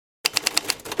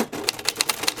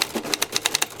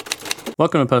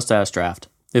Welcome to Post Status Draft,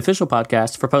 the official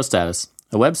podcast for Post Status,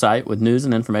 a website with news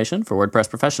and information for WordPress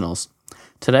professionals.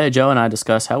 Today, Joe and I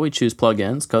discuss how we choose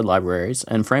plugins, code libraries,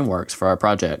 and frameworks for our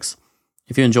projects.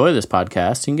 If you enjoy this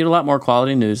podcast, you can get a lot more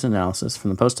quality news and analysis from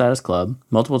the Post Status Club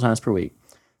multiple times per week.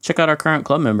 Check out our current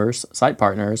club members, site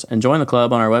partners, and join the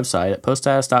club on our website at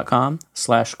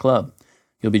poststatus.com/club.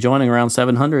 You'll be joining around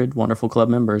 700 wonderful club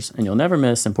members, and you'll never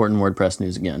miss important WordPress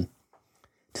news again.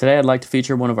 Today, I'd like to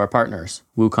feature one of our partners,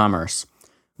 WooCommerce.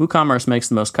 WooCommerce makes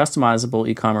the most customizable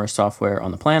e-commerce software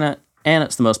on the planet, and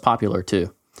it's the most popular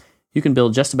too. You can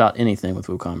build just about anything with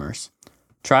WooCommerce.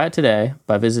 Try it today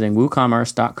by visiting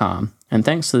woocommerce.com, and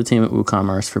thanks to the team at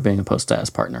WooCommerce for being a Post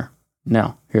Status partner.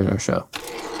 Now, here's our show.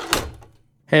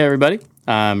 Hey everybody,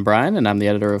 I'm Brian, and I'm the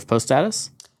editor of Post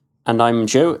Status. And I'm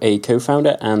Joe, a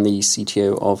co-founder and the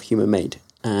CTO of Human Made.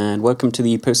 And welcome to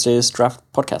the Post Status Draft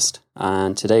podcast.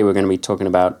 And today we're going to be talking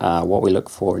about what we look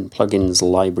for in plugins,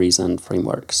 libraries, and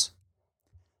frameworks.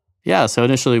 Yeah, so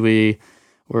initially we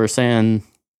were saying,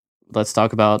 let's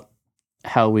talk about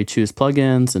how we choose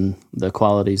plugins and the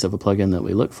qualities of a plugin that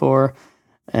we look for,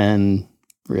 and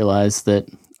realize that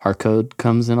our code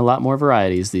comes in a lot more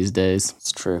varieties these days.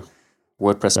 It's true.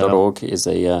 WordPress.org is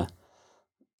a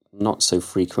not so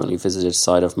frequently visited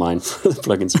site of mine for the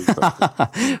plugins.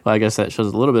 Well, I guess that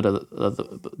shows a little bit of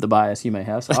the bias you may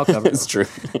have. So I'll cover. It's true.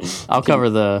 I'll cover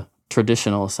the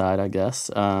traditional side, I guess.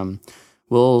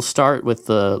 We'll start with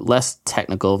the less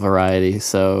technical variety.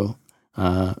 So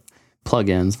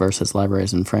plugins versus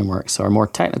libraries and frameworks. So our more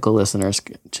technical listeners,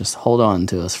 just hold on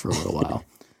to us for a little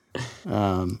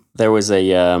while. There was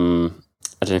a I don't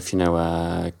know if you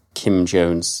know Kim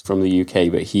Jones from the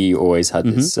UK, but he always had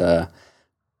this.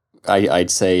 I'd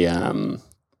say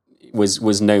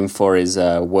was known for his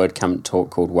WordCamp talk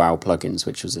called Wow Plugins,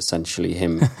 which was essentially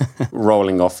him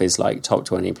rolling off his top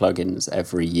 20 plugins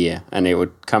every year, and it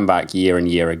would come back year and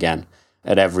year again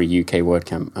at every UK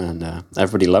WordCamp, and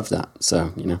everybody loved that.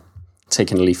 So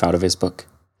taking a leaf out of his book.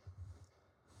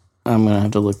 I'm gonna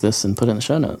have to look this and put it in the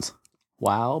show notes.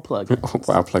 Wow Plugins.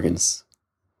 Wow Plugins.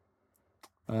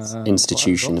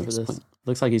 Institution. For this.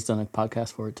 Looks like he's done a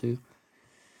podcast for it too.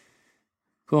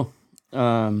 Cool.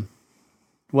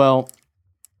 Well,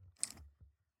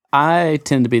 I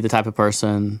tend to be the type of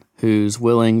person who's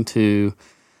willing to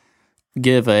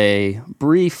give a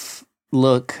brief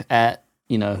look at,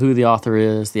 who the author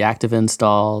is, the active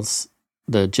installs,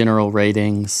 the general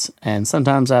ratings, and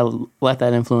sometimes I let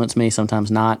that influence me,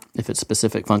 sometimes not, if it's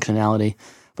specific functionality.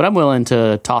 But I'm willing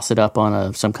to toss it up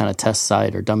on some kind of test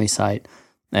site or dummy site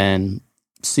and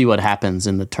see what happens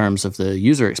in the terms of the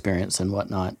user experience and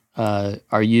whatnot.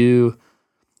 Are you,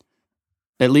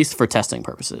 at least for testing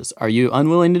purposes, are you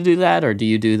unwilling to do that, or do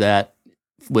you do that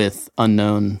with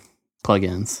unknown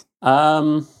plugins?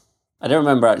 I don't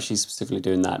remember actually specifically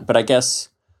doing that, but I guess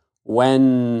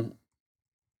when,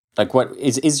 what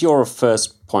is your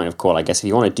first point of call? I guess if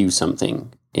you want to do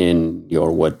something in your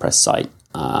WordPress site,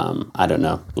 I don't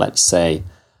know, let's say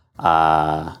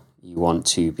you want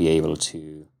to be able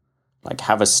to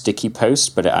have a sticky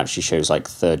post, but it actually shows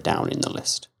third down in the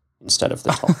list instead of the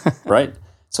top, right?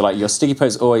 So your sticky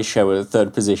posts always show a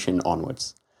third position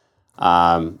onwards.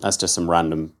 That's just some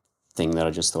random thing that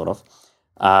I just thought of.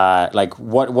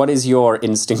 What is your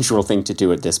instinctual thing to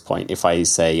do at this point? If I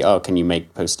say, can you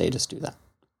make post status do that?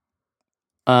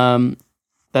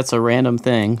 That's a random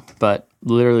thing, but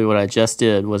literally what I just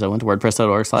did was I went to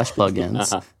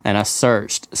wordpress.org/plugins and I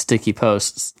searched sticky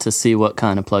posts to see what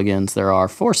kind of plugins there are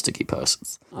for sticky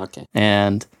posts. Okay.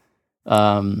 And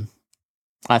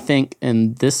I think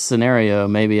in this scenario,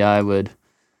 maybe I would,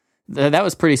 that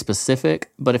was pretty specific,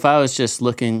 but if I was just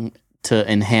looking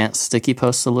to enhance sticky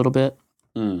posts a little bit,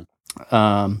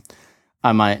 I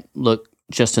might look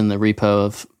just in the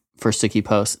repo for sticky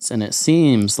posts, and it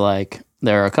seems like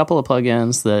there are a couple of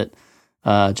plugins that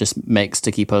just make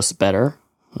sticky posts better.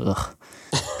 Ugh.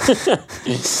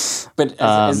 But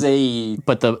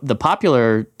but the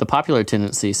popular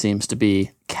tendency seems to be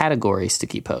category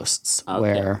sticky posts,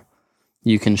 where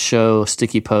you can show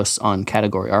sticky posts on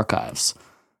category archives.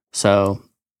 So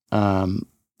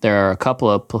there are a couple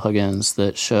of plugins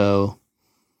that show,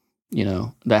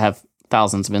 that have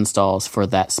thousands of installs for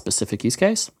that specific use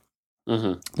case.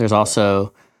 Mm-hmm. There's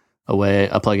also a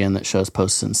plugin that shows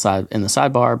posts in the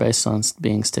sidebar based on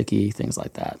being sticky, things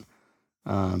like that.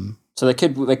 So there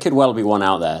could well be one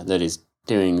out there that is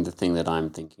doing the thing that I'm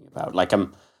thinking about.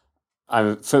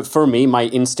 For me, my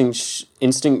instinct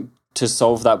to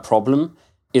solve that problem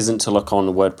isn't to look on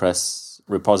the WordPress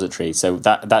repository. So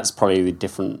that's probably the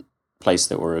different place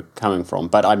that we're coming from.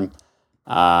 But I'm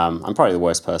probably the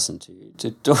worst person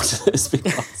to talk to this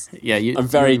because yeah, I'm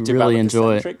very really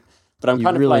enjoy centric. But I'm You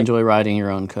kind of really like, enjoy writing your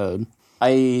own code.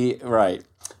 right.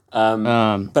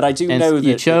 But I do And know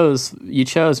that you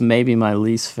chose maybe my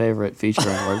least favorite feature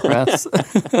in WordPress,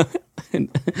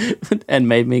 and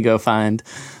made me go find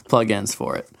plugins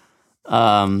for it.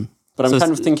 But I'm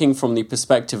kind of thinking from the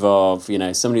perspective of,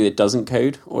 somebody that doesn't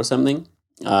code or something.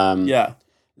 Yeah.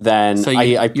 Then So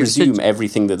I presume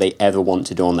everything that they ever want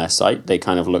to do on their site, they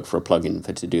kind of look for a plugin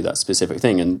to do that specific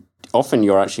thing. And often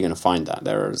you're actually going to find that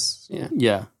there's,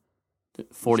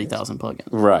 40,000 plugins.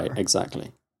 Right,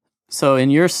 exactly. So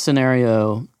in your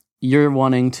scenario, you're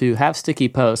wanting to have sticky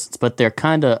posts, but they're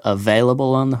kind of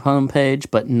available on the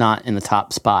homepage, but not in the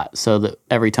top spot, so that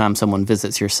every time someone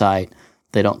visits your site,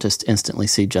 they don't just instantly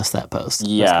see just that post.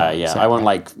 Yeah. I want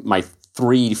like my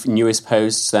 3 newest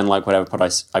posts, then like whatever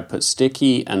I put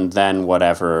sticky, and then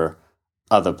whatever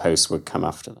other posts would come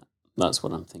after that. That's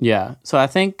what I'm thinking. Yeah. So I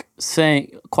think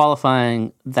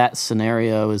qualifying that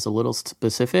scenario is a little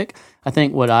specific. I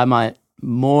think what I might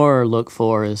more look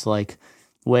for is like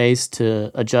ways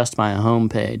to adjust my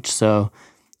homepage. So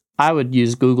I would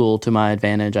use Google to my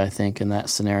advantage, I think, in that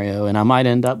scenario. And I might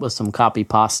end up with some copy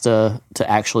pasta to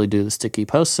actually do the sticky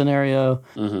post scenario,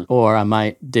 or I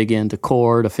might dig into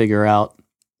Core to figure out,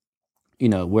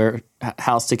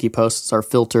 how sticky posts are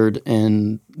filtered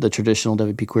in the traditional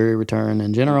WP query return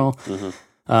in general.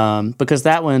 Because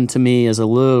that one to me is a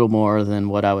little more than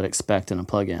what I would expect in a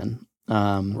plugin.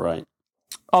 Right.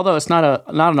 Although it's not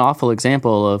an awful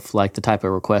example of like the type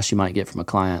of request you might get from a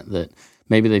client that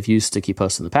maybe they've used sticky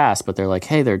posts in the past, but they're like,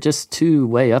 hey, they're just too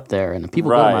way up there, and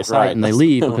people go to my site and they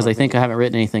leave because they think I haven't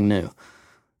written anything new.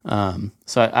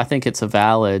 So I think it's a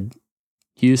valid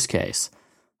use case.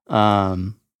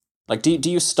 Like, do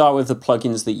you start with the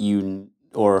plugins that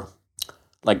or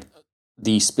like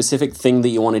the specific thing that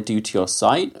you want to do to your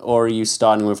site, or are you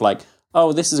starting with like,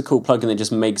 oh, this is a cool plugin that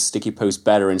just makes sticky posts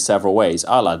better in several ways?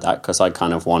 I'll add that because I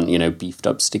kind of want, beefed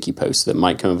up sticky posts that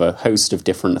might come with a host of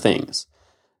different things.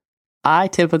 I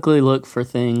typically look for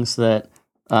things that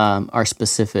are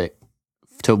specific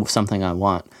to something I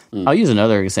want. I'll use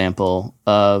another example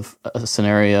of a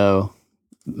scenario,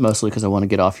 mostly because I want to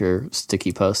get off your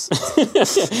sticky posts.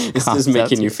 This is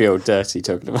making you feel dirty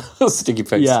talking about sticky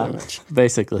posts so much.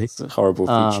 Basically. It's a horrible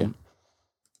feature.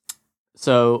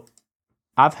 So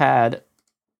I've had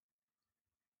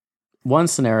one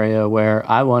scenario where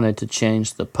I wanted to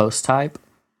change the post type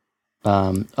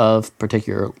of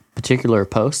particular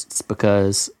posts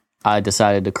because I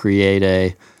decided to create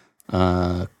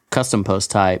a custom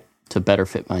post type to better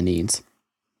fit my needs.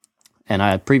 And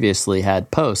I had previously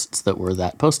had posts that were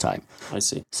that post type. I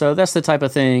see. So that's the type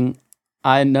of thing.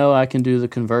 I know I can do the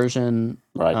conversion.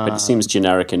 Right, but it seems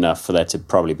generic enough for there to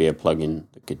probably be a plugin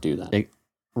that could do that.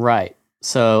 Right.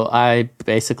 So I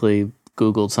basically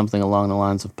Googled something along the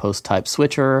lines of post type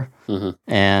switcher,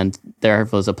 and there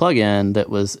was a plugin that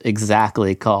was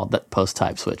exactly called that post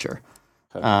type switcher.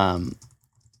 Okay.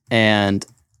 And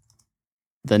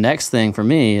the next thing for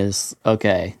me is,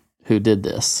 okay, who did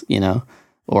this,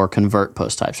 or convert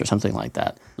post types or something like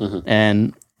that.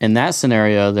 And in that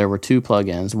scenario, there were 2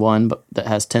 plugins. One that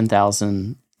has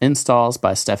 10,000 installs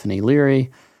by Stephanie Leary,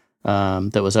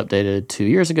 that was updated 2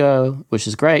 years ago, which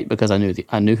is great because I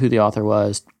knew who the author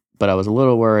was, but I was a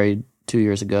little worried 2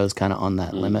 years ago is kind of on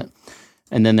that limit.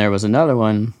 And then there was another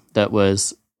one that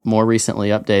was more recently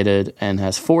updated and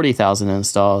has 40,000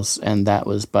 installs, and that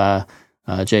was by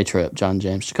J-Trip, John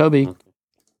James Jacoby. Okay.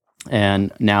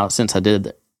 And now since I did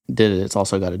it, it's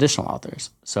also got additional authors.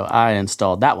 So I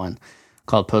installed that one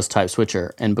called Post Type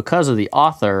Switcher. And because of the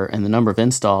author and the number of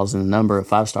installs and the number of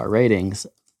 5-star ratings,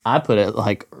 I put it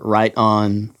like right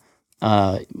on,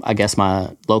 I guess,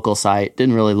 my local site.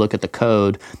 Didn't really look at the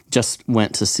code, just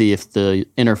went to see if the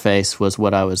interface was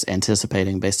what I was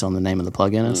anticipating based on the name of the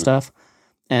plugin and stuff.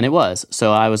 And it was.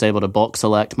 So I was able to bulk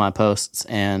select my posts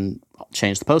and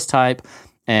change the post type.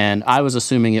 And I was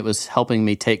assuming it was helping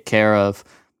me take care of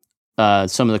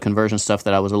some of the conversion stuff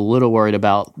that I was a little worried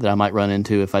about that I might run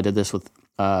into if I did this with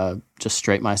just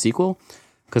straight MySQL.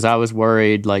 Because I was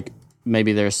worried, like,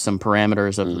 maybe there's some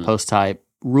parameters of the post type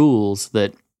rules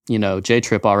that,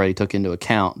 J-Trip already took into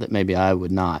account that maybe I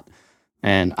would not.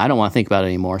 And I don't want to think about it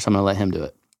anymore, so I'm going to let him do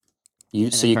it.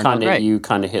 So you kind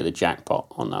of hit the jackpot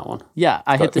on that one. Yeah,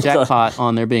 I hit the jackpot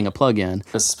on there being a plugin.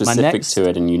 It's specific to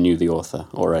it, and you knew the author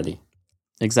already.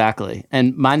 Exactly.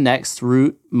 And my next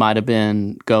route might have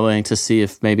been going to see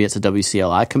if maybe it's a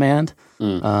WCLI command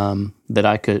that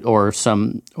I could, or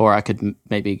I could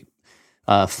maybe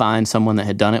find someone that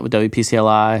had done it with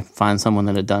WPCLI, find someone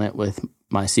that had done it with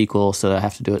MySQL, so that I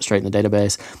have to do it straight in the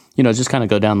database. Just kind of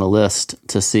go down the list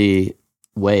to see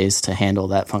ways to handle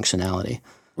that functionality.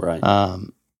 Right.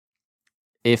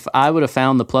 if I would have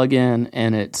found the plugin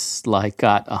and it's like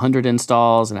got 100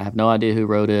 installs and I have no idea who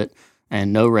wrote it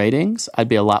and no ratings, I'd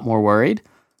be a lot more worried.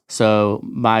 So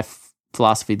my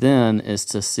philosophy then is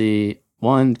to see,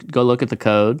 one, go look at the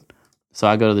code. So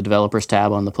I go to the developers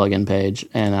tab on the plugin page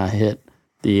and I hit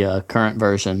the current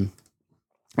version,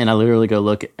 and I literally go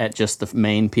look at just the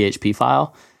main PHP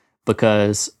file,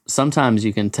 because sometimes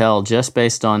you can tell just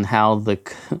based on how the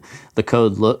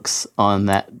code looks on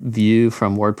that view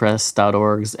from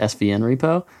WordPress.org's SVN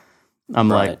repo. I'm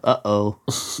like, uh-oh,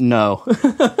 no.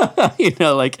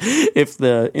 Like if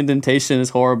the indentation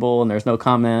is horrible and there's no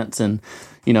comments and,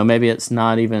 maybe it's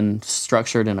not even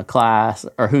structured in a class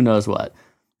or who knows what.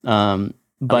 But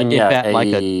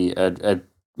a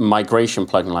migration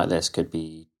plugin like this could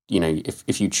be,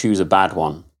 if you choose a bad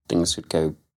one, things could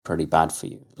go pretty bad for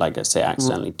you. Like, let's say,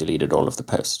 accidentally deleted all of the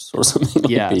posts or something.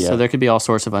 Yeah, so there could be all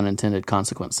sorts of unintended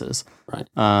consequences. Right.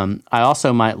 I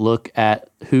also might look at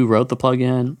who wrote the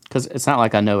plugin, because it's not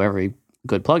like I know every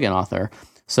good plugin author.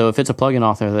 So if it's a plugin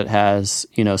author that has,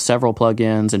 several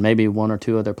plugins and maybe one or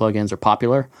two of their plugins are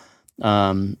popular,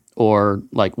 or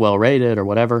like well rated or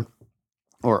whatever,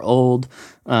 or old,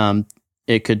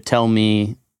 it could tell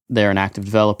me they're an active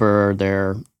developer,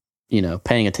 they're,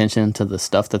 paying attention to the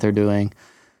stuff that they're doing.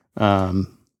 In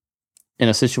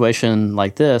a situation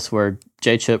like this where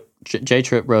J-Trip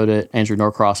wrote it, Andrew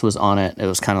Norcross was on it, it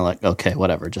was kind of like, okay,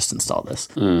 whatever, just install this.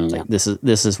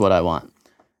 This is what I want.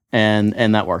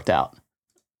 And that worked out.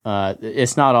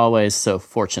 It's not always so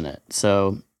fortunate.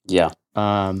 So yeah.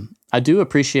 I do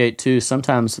appreciate too,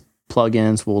 sometimes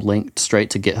plugins will link straight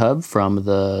to GitHub from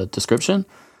the description,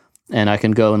 and I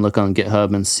can go and look on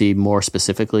GitHub and see more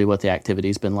specifically what the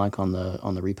activity's been like on the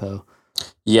repo.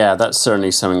 Yeah, that's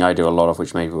certainly something I do a lot of,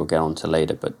 which maybe we'll get on to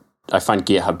later. But I find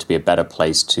GitHub to be a better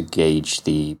place to gauge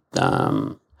the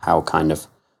how kind of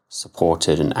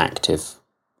supported and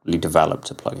actively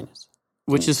developed a plugin is.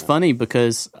 Which is funny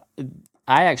because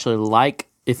I actually like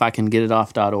if I can get it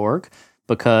off .org,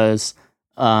 because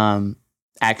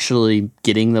actually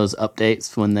getting those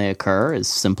updates when they occur is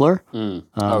simpler.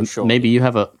 Sure. Maybe you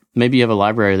have a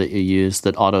library that you use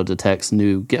that auto detects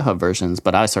new GitHub versions,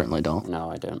 but I certainly don't.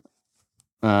 No, I don't.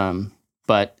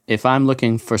 But if I'm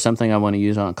looking for something I want to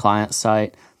use on a client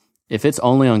site, if it's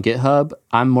only on GitHub,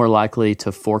 I'm more likely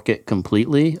to fork it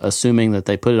completely, assuming that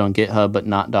they put it on GitHub but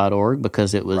not .org,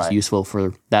 because it was useful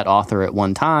for that author at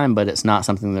one time, but it's not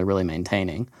something they're really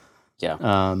maintaining.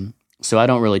 Yeah. So I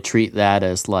don't really treat that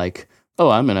as like, oh,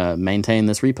 I'm going to maintain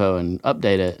this repo and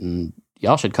update it, and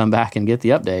y'all should come back and get the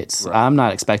updates. Right. I'm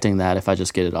not expecting that if I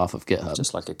just get it off of GitHub. It's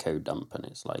just like a code dump, and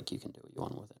it's like you can do what you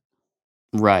want with it.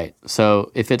 Right.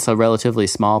 So if it's a relatively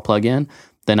small plugin,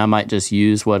 then I might just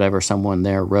use whatever someone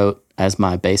there wrote as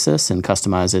my basis and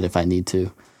customize it if I need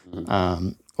to,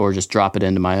 or just drop it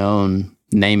into my own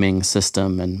naming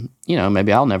system. And,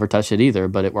 maybe I'll never touch it either,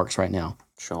 but it works right now.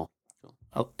 Sure.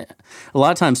 A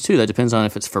lot of times, too, that depends on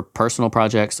if it's for personal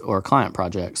projects or client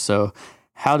projects. So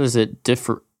how does it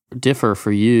differ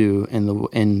for you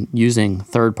in using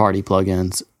third-party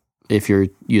plugins if you're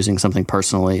using something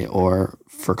personally or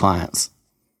for clients?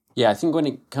 Yeah, I think when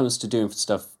it comes to doing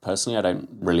stuff personally, I don't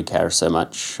really care so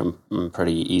much. I'm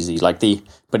pretty easy. Like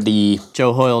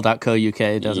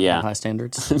JoeHoyle.co.uk doesn't have high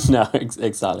standards. No,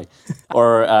 exactly.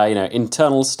 Or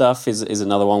internal stuff is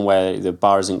another one where the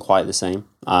bar isn't quite the same.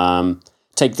 All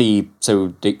of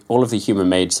the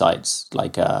human-made sites,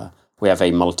 like we have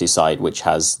a multi-site which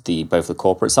has both the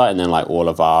corporate site and then like all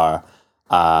of our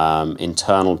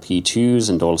internal P2s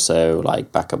and also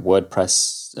like backup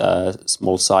WordPress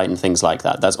small site and things like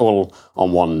that. That's all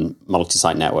on one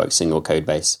multi-site network, single code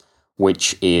base,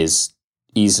 which is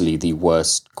easily the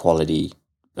worst quality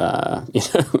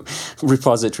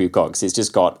repository we've got, because it's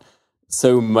just got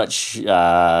so much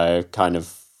kind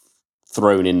of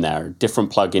thrown in there,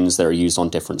 different plugins that are used on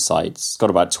different sites. It's got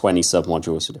about 20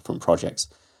 submodules for different projects,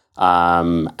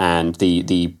 and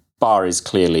the bar is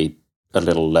clearly a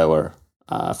little lower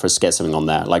for us to get something on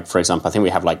there. Like, for example, I think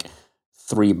we have like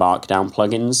 3 Markdown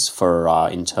plugins for our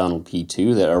internal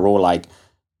P2 that are all like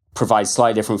provide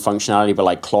slightly different functionality, but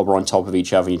like clobber on top of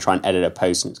each other, and you try and edit a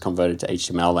post and it's converted to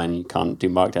HTML, then you can't do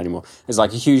Markdown anymore. There's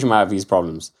like a huge amount of these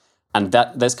problems. And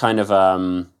that's kind of,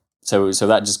 so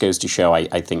that just goes to show,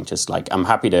 I think, just like, I'm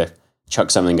happy to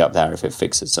chuck something up there if it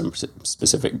fixes some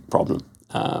specific problem.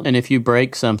 And if you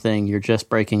break something, you're just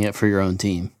breaking it for your own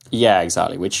team. Yeah,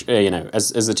 exactly. Which,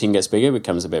 as the team gets bigger, it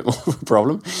becomes a bit more of a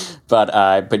problem.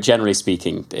 But generally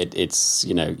speaking, it's,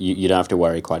 you don't have to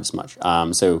worry quite as much.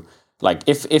 So like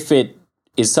if it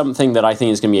is something that I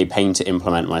think is going to be a pain to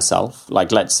implement myself,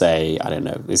 like let's say, I don't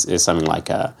know, is something like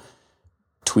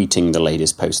tweeting the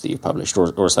latest post that you published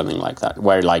or something like that,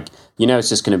 where like, it's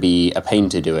just going to be a pain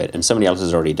to do it and somebody else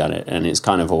has already done it and it's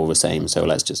kind of all the same. So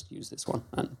let's just use this one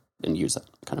and use that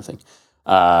kind of thing.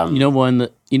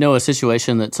 A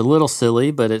situation that's a little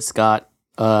silly, but it's got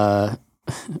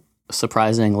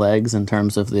surprising legs in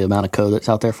terms of the amount of code that's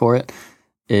out there for it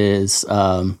is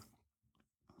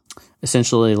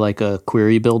essentially like a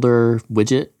query builder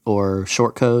widget or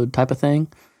shortcode type of thing.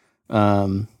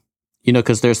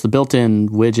 Because there's the built-in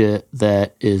widget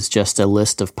that is just a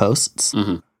list of posts.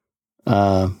 Mm-hmm.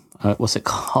 What's it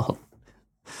called?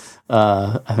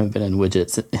 I haven't been in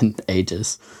widgets in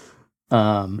ages.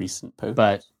 Recent posts.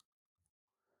 But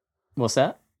what's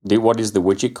that? What is the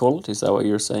widget called? Is that what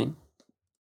you're saying?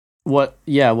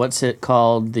 What's it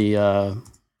called? The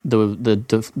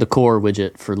core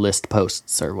widget for list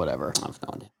posts or whatever. I have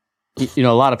no idea.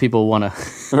 A lot of people want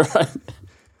to. Right.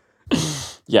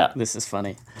 Yeah, this is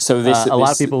funny. So a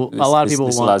lot of people want to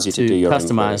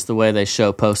customize own the way they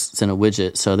show posts in a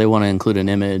widget. So they want to include an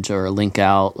image or a link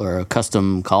out or a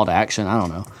custom call to action. I don't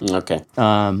know. Okay.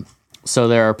 So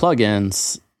there are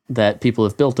plugins that people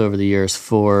have built over the years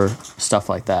for stuff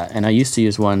like that. And I used to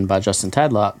use one by Justin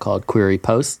Tadlock called Query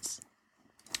Posts.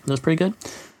 That was pretty good.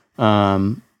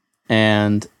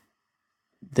 And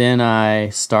then I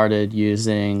started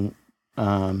using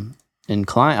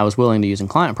I was willing to use in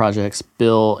client projects.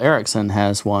 Bill Erickson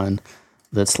has one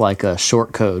that's like a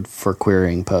short code for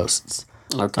querying posts.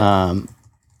 Okay.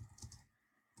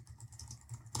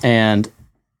 And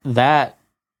that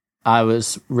I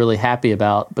was really happy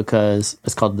about because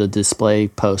it's called the display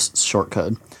posts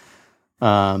shortcode.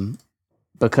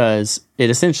 Because it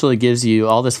essentially gives you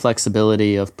all this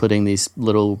flexibility of putting these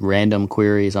little random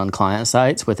queries on client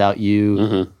sites without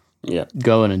you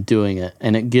going and doing it.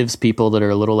 And it gives people that are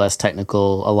a little less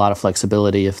technical a lot of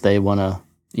flexibility if they want to,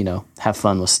 have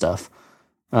fun with stuff.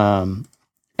 And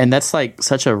that's like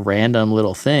such a random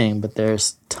little thing, but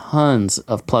there's tons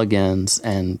of plugins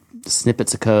and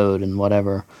snippets of code and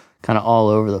whatever kind of all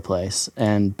over the place.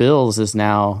 And Bill's is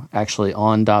now actually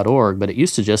on .org, but it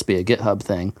used to just be a GitHub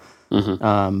thing.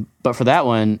 Mm-hmm. But for that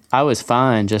one, I was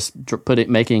fine just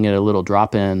making it a little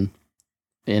drop-in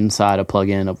inside a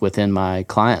plugin within my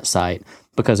client site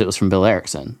because it was from Bill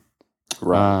Erickson.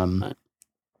 Right.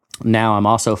 Now I'm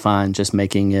also fine just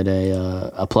making it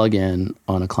a plugin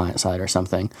on a client site or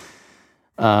something.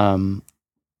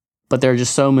 But there are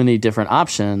just so many different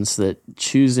options that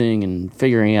choosing and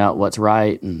figuring out what's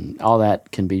right and all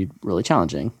that can be really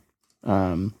challenging.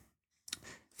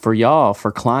 For y'all,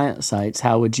 for client sites,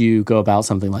 how would you go about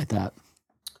something like that?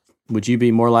 Would you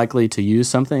be more likely to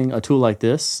use a tool like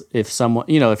this if someone,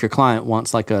 if your client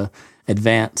wants like a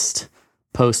advanced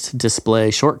post display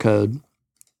shortcode,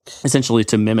 essentially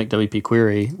to mimic WP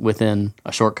Query within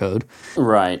a shortcode?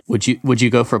 Right. Would you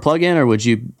go for a plugin or would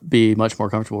you be much more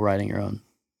comfortable writing your own?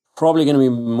 Probably going to be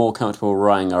more comfortable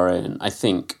writing our own, I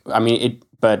think. I mean,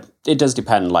 but it does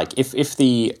depend. Like if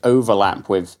the overlap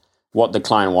with what the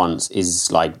client wants is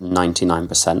like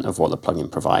 99% of what the plugin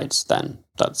provides, then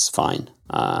that's fine.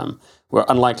 We're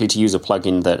unlikely to use a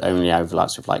plugin that only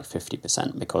overlaps with like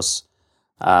 50% because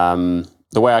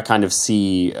the way I kind of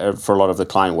see for a lot of the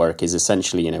client work is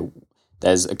essentially,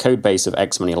 there's a code base of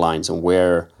X many lines and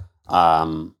we're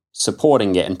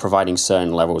supporting it and providing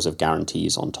certain levels of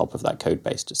guarantees on top of that code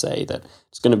base to say that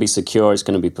it's going to be secure, it's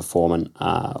going to be performant,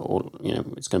 or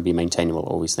it's going to be maintainable,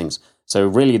 all these things. So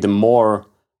really the more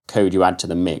code you add to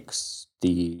the mix,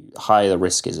 the higher the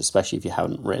risk is, especially if you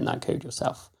haven't written that code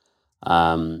yourself.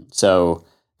 So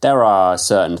there are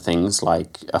certain things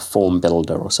like a form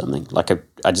builder or something.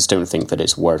 I just don't think that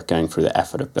it's worth going through the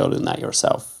effort of building that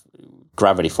yourself.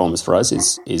 Gravity Forms for us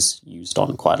is used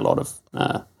on quite a lot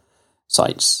of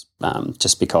sites,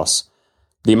 just because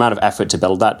the amount of effort to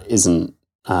build that isn't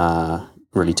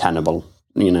really tenable,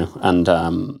 and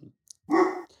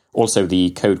also the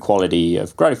code quality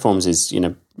of Gravity Forms is,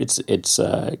 it's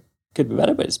could be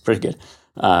better, but it's pretty good,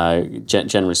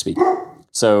 generally speaking.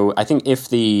 So I think if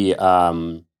the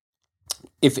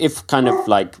if kind of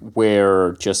like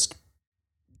we're just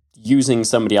using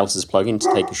somebody else's plugin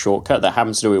to take a shortcut that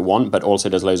happens to do what we want, but also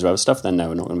does loads of other stuff, then no,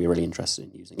 we're not going to be really interested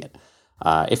in using it.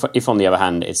 If on the other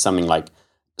hand, it's something like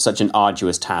such an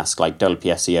arduous task like WP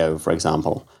SEO, for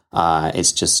example,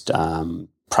 it's just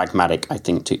pragmatic, I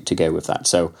think, to go with that.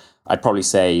 So I'd probably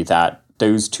say that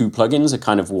those two plugins are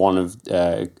kind of one of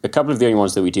a couple of the only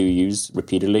ones that we do use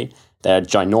repeatedly. They're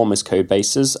ginormous code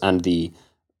bases, and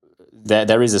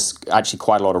there is actually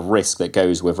quite a lot of risk that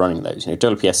goes with running those.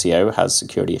 WP SEO has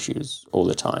security issues all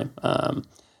the time.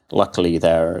 Luckily,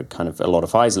 there are kind of a lot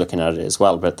of eyes looking at it as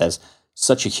well, but there's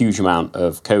such a huge amount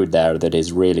of code there that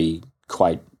is really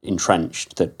quite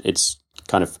entrenched that it's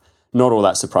kind of not all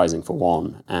that surprising for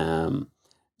one.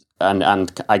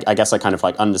 And I guess I kind of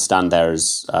like understand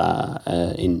there's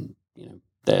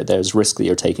there's risk that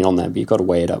you're taking on there, but you've got to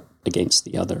weigh it up against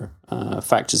the other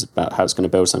factors about how it's going to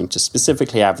build something to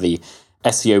specifically have the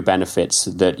SEO benefits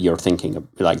that you're thinking of,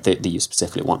 like that you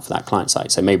specifically want for that client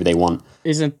side. So maybe they want.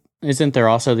 Isn't there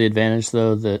also the advantage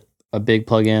though that a big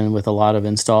plugin with a lot of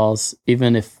installs,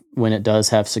 even if when it does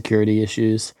have security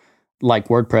issues, like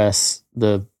WordPress,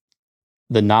 the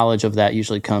knowledge of that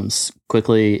usually comes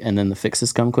quickly, and then the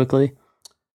fixes come quickly.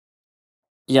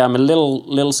 Yeah, I'm a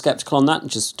little skeptical on that.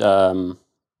 Just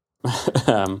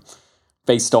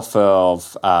based off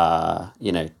of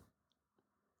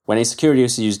when a security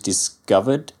issue is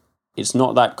discovered, it's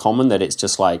not that common that it's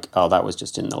just like, oh, that was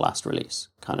just in the last release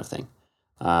kind of thing.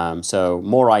 So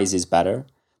more eyes is better,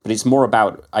 but it's more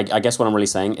about, I guess what I'm really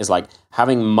saying is like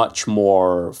having much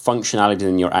more functionality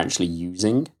than you're actually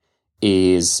using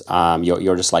is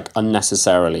you're just like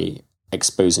unnecessarily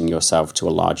exposing yourself to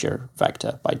a larger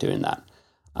vector by doing that.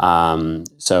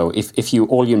 So if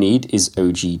all you need is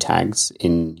OG tags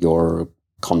in your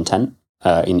content,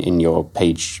 in your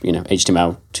page,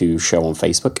 HTML to show on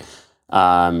Facebook,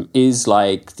 is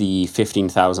like the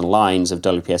 15,000 lines of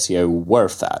WP-SEO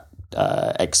worth that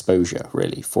exposure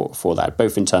really for that,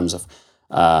 both in terms of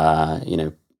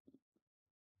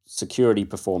security,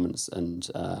 performance, and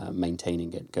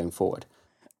maintaining it going forward.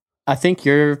 I think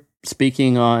you're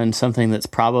speaking on something that's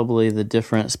probably the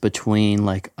difference between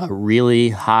like a really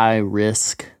high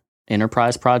risk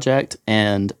enterprise project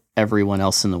and everyone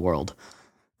else in the world.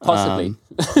 Possibly.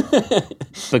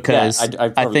 Because I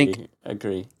probably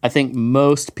agree. I think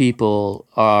most people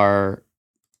are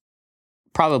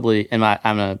probably, and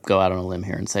I'm going to go out on a limb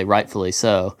here and say rightfully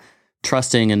so,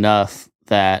 trusting enough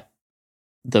that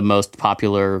the most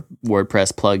popular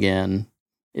WordPress plugin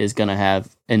is going to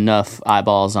have enough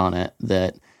eyeballs on it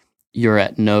that you're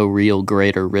at no real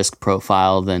greater risk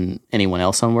profile than anyone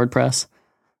else on WordPress.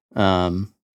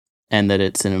 And that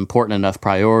it's an important enough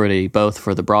priority both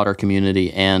for the broader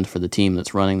community and for the team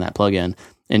that's running that plugin.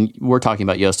 And we're talking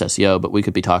about Yoast SEO, but we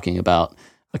could be talking about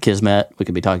Akismet, we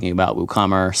could be talking about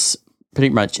WooCommerce,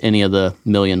 pretty much any of the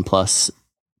 1 million plus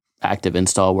active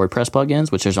install WordPress plugins,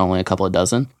 which there's only a couple of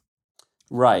dozen.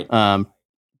 Right.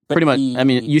 Pretty much. I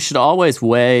mean, you should always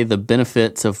weigh the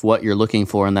benefits of what you're looking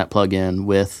for in that plugin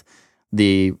with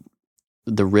the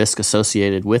risk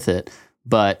associated with it.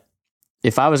 But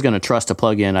if I was going to trust a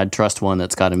plugin, I'd trust one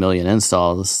that's got 1 million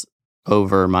installs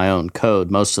over my own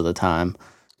code most of the time.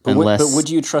 But would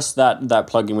you trust that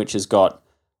plugin which has got?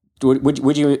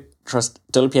 Would you trust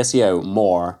WP-SEO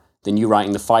more than you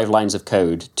writing the 5 lines of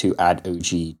code to add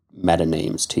OG meta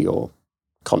names to your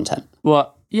content?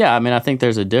 Well, yeah. I mean, I think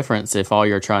there's a difference. If all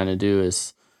you're trying to do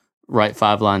is write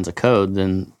 5 lines of code,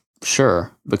 then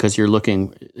sure, because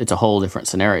it's a whole different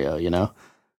scenario,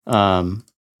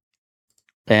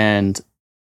 and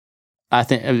I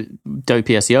think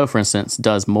WP-SEO, for instance,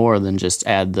 does more than just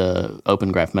add the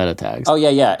Open Graph meta tags. Oh,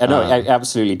 yeah. No, it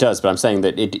absolutely does. But I'm saying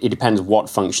that it depends what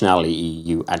functionality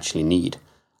you actually need.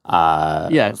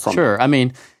 Sure. I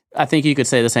mean, I think you could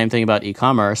say the same thing about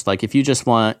e-commerce. Like if you just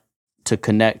want to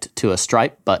connect to a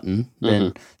Stripe button,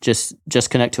 then just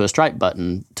connect to a Stripe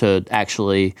button to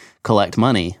actually collect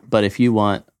money. But if you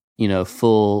want,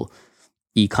 full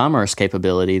e-commerce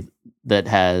capability that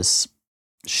has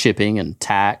shipping and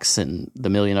tax and the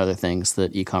million other things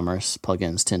that e-commerce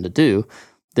plugins tend to do,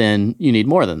 then you need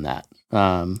more than that.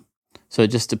 So it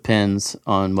just depends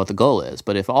on what the goal is.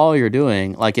 But if all you're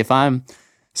doing, like if I'm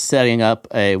setting up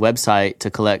a website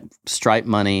to collect Stripe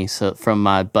money from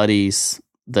my buddies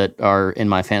that are in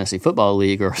my fantasy football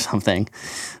league or something,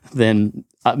 then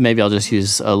maybe I'll just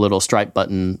use a little Stripe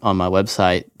button on my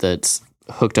website that's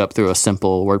hooked up through a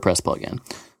simple WordPress plugin.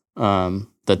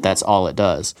 That's all it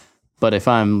does. But if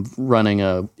I'm running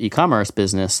a e-commerce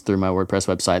business through my WordPress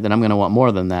website, then I'm going to want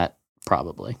more than that,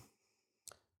 probably.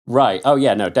 Right. Oh,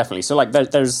 yeah, no, definitely. So like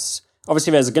there's going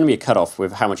to be a cutoff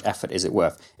with how much effort is it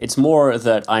worth. It's more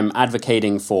that I'm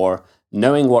advocating for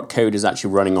knowing what code is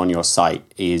actually running on your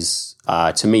site is,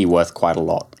 to me, worth quite a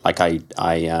lot. Like I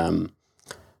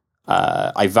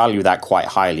value that quite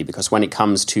highly because when it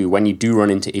comes to when you do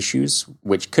run into issues,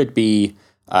 which could be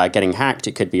getting hacked,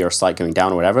 it could be your site going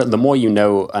down or whatever, the more you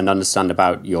know and understand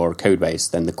about your code base,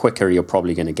 then the quicker you're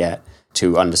probably going to get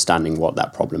to understanding what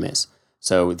that problem is.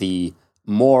 So the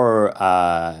more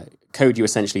code you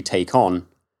essentially take on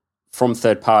from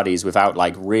third parties without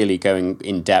like really going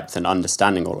in depth and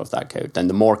understanding all of that code, then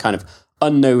the more kind of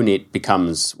unknown it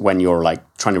becomes when you're like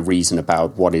trying to reason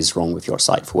about what is wrong with your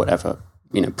site for whatever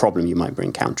problem you might be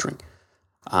encountering.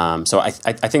 So I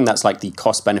think that's like the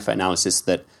cost benefit analysis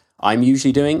that I'm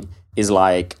usually doing is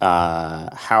like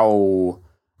how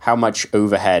much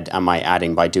overhead am I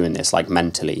adding by doing this, like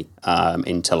mentally,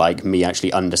 into like me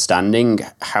actually understanding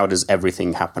how does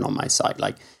everything happen on my site.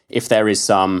 Like if there is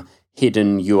some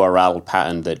hidden URL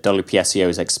pattern that WP SEO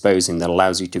is exposing that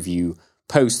allows you to view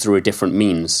posts through a different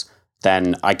means,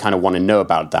 then I kind of want to know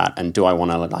about that. And do I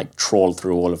want to like trawl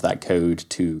through all of that code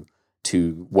to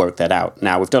work that out?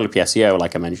 Now with WP SEO,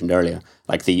 like I mentioned earlier,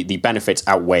 like the benefits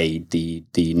outweigh the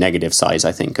negative sides,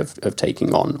 I think, of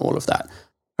taking on all of that.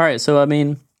 All right. So, I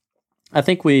mean, I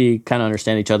think we kind of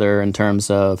understand each other in terms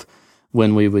of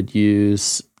when we would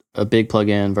use a big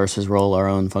plugin versus roll our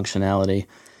own functionality.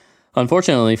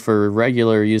 Unfortunately, for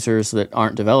regular users that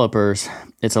aren't developers,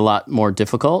 it's a lot more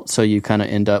difficult. So you kind of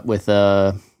end up with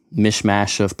a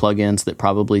mishmash of plugins that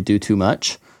probably do too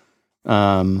much.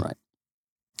 Right.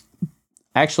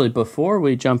 Actually, before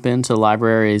we jump into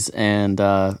libraries and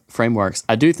frameworks,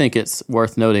 I do think it's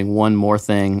worth noting one more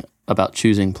thing about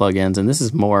choosing plugins, and this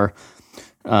is more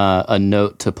a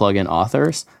note to plugin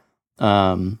authors.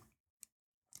 I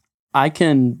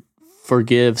can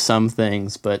forgive some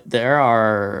things, but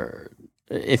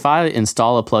if I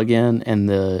install a plugin and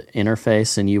the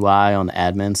interface and UI on the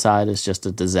admin side is just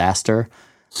a disaster,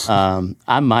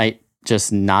 I might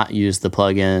just not use the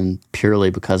plugin purely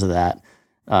because of that,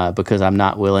 because I'm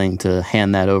not willing to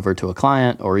hand that over to a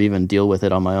client or even deal with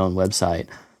it on my own website.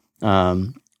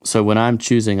 So when I'm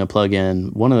choosing a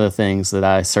plugin, one of the things that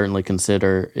I certainly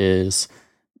consider is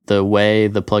the way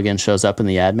the plugin shows up in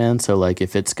the admin. So like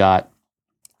if it's got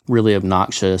really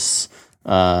obnoxious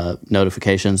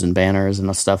notifications and banners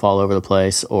and stuff all over the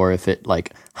place, or if it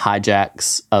like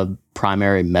hijacks a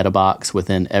primary meta box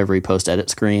within every post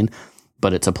edit screen,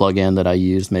 but it's a plugin that I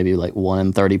use maybe like 1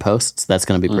 in 30 posts, that's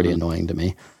going to be pretty annoying to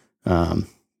me.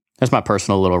 That's my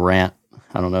personal little rant.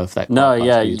 I don't know if that. No,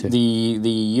 yeah,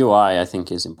 the UI I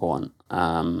think is important.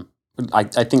 I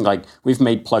think like we've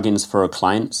made plugins for our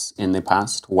clients in the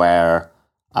past where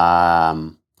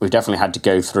we've definitely had to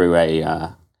go through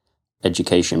a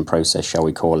education process, shall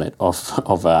we call it,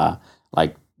 of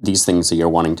like these things that you're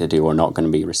wanting to do are not going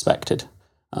to be respected.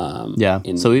 In the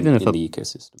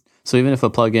ecosystem. So even if a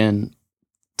plugin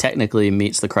technically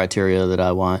meets the criteria that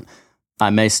I want, I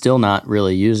may still not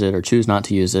really use it or choose not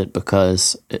to use it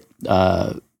because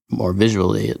more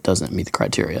visually it doesn't meet the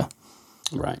criteria.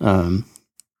 Right.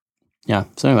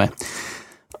 So anyway,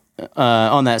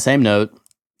 on that same note,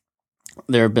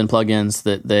 there have been plugins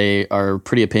that they are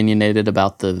pretty opinionated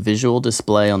about the visual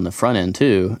display on the front end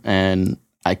too, and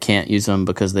I can't use them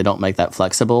because they don't make that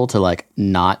flexible to like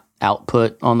not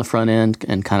output on the front end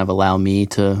and kind of allow me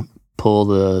to pull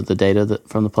the data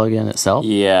from the plugin itself.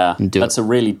 Yeah, that's a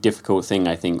really difficult thing,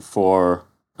 I think, for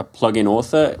a plugin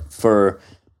author. For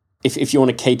if you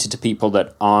want to cater to people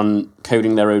that aren't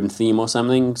coding their own theme or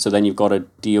something, so then you've got to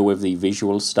deal with the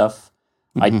visual stuff.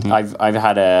 I've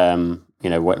had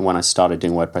when I started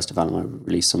doing WordPress development, I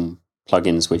released some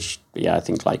plugins, which I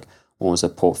think like one was a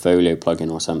portfolio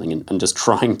plugin or something, and just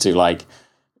trying to like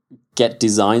get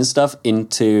design stuff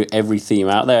into every theme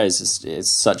out there is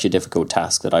such a difficult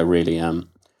task that I really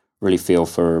feel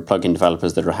for plugin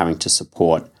developers that are having to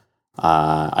support,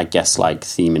 I guess, like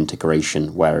theme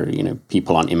integration, where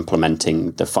people aren't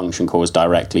implementing the function calls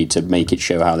directly to make it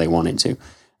show how they want it to.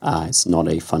 It's not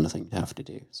a fun thing to have to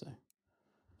do. So,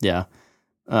 yeah.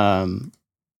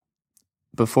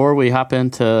 Before we hop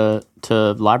into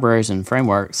libraries and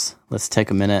frameworks, let's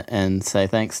take a minute and say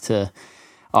thanks to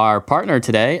our partner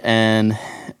today, and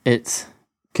it's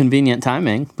convenient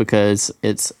timing because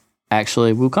it's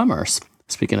actually WooCommerce.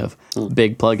 Speaking of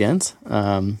big plugins.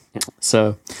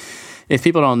 So if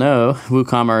people don't know,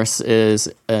 WooCommerce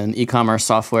is an e-commerce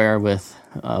software with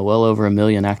well over 1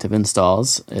 million active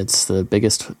installs. It's the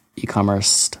biggest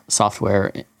e-commerce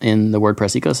software in the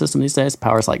WordPress ecosystem these days.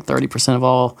 Powers like 30% of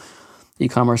all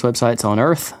e-commerce websites on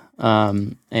Earth.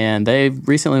 And they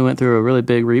recently went through a really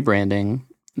big rebranding.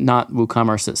 Not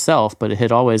WooCommerce itself, but it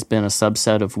had always been a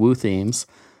subset of Woo Themes.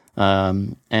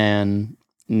 And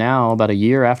now, about a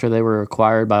year after they were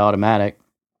acquired by Automattic,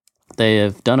 they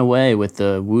have done away with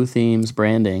the Woo Themes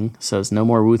branding. So it's no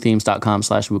more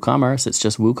woothemes.com/WooCommerce. It's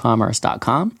just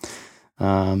woocommerce.com.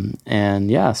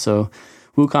 So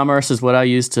WooCommerce is what I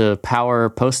use to power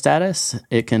post status.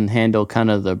 It can handle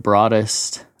kind of the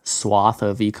broadest swath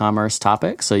of e-commerce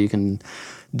topics. So you can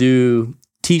do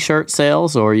T-shirt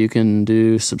sales, or you can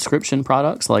do subscription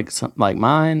products like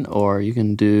mine, or you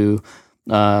can do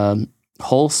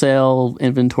wholesale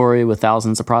inventory with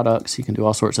thousands of products. You can do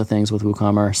all sorts of things with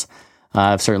WooCommerce.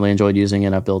 I've certainly enjoyed using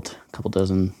it. I've built a couple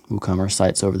dozen WooCommerce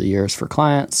sites over the years for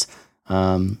clients.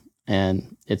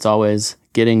 and it's always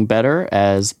getting better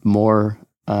as more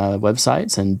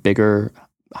websites and bigger,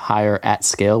 higher at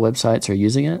scale websites are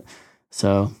using it.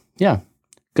 So yeah,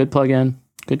 good plugin,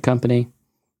 good company.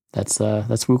 That's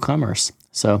WooCommerce.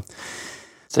 So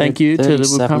thank you to the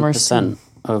WooCommerce team.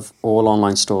 Of all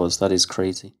online stores. That is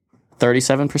crazy.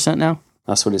 37% now?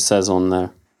 That's what it says on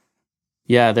there.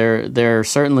 Yeah, they're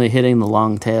certainly hitting the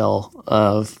long tail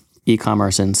of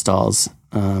e-commerce installs.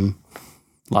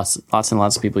 Lots and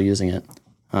lots of people using it.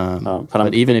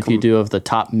 But even if you do of the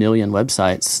top million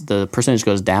websites, the percentage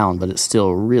goes down, but it's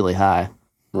still really high.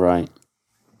 Right.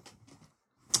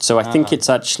 So I think it's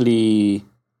actually...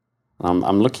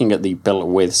 I'm looking at the built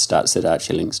with stats that it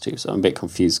actually links to, so I'm a bit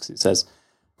confused because it says,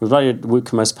 provided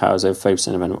WooCommerce powers over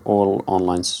 30% of all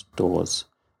online stores.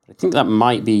 I think that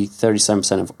might be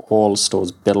 37% of all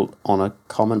stores built on a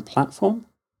common platform?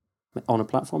 On a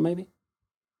platform, maybe?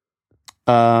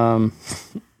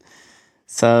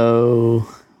 So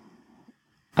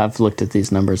I've looked at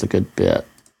these numbers a good bit.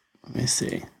 Let me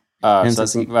see.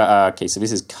 Okay, so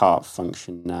this is cart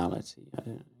functionality.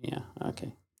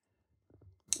 Okay.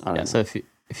 Yeah, so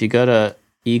if you go to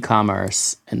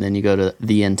e-commerce and then you go to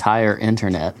the entire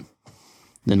internet,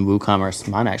 then WooCommerce,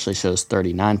 mine actually shows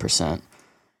 39%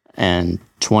 and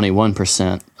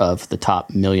 21% of the top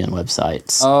million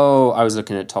websites. Oh, I was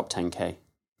looking at top 10K.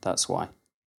 That's why.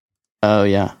 Oh,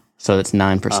 yeah. So it's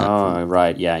 9%. Oh,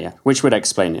 right. Yeah. Which would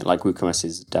explain it. Like WooCommerce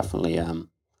is definitely,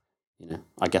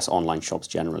 I guess online shops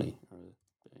generally.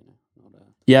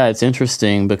 Yeah, it's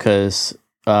interesting because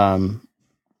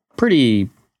pretty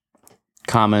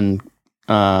common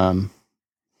knowledge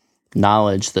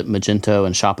that Magento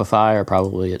and Shopify are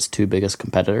probably its two biggest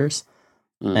competitors.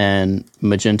 And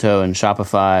Magento and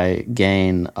Shopify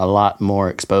gain a lot more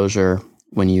exposure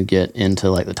when you get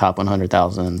into like the top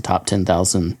 100,000, top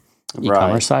 10,000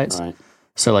 e-commerce sites. Right.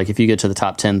 So like if you get to the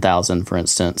top 10,000, for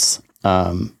instance,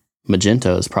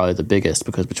 Magento is probably the biggest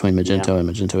because between Magento and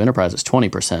Magento Enterprise, it's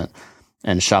 20%,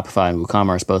 and Shopify and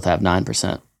WooCommerce both have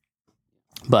 9%.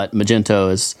 But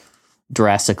Magento is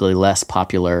drastically less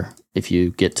popular if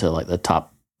you get to like the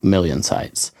top million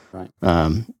sites. Right.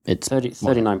 It's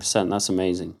 39%. That's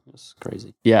amazing. That's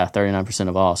crazy. Yeah, 39%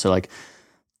 of all. So like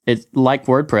it's like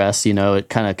WordPress, it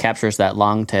kind of captures that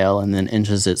long tail and then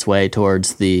inches its way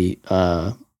towards the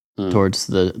towards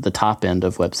the top end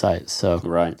of websites. So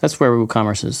right. That's where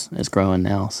WooCommerce is growing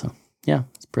now. So yeah,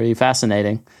 it's pretty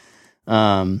fascinating.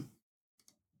 And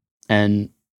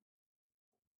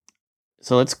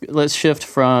so let's shift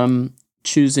from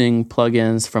choosing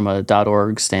plugins from a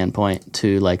 .org standpoint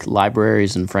to like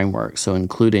libraries and frameworks. So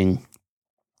including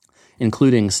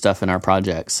stuff in our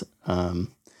projects.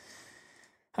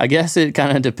 I guess it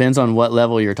kind of depends on what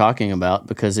level you're talking about,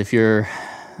 because if you're,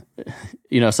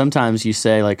 sometimes you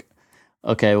say like,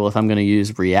 okay, well, if I'm going to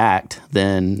use React,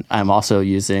 then I'm also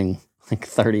using like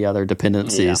 30 other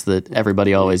dependencies that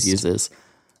everybody always uses.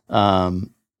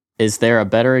 Is there a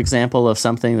better example of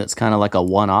something that's kind of like a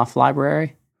one-off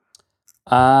library?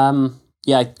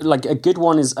 Yeah, like a good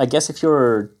one is, I guess, if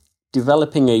you're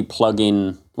developing a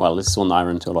plugin, well, this is one that I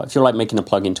run into a lot. If you're like making a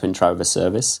plugin to interact with a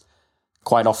service,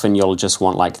 quite often you'll just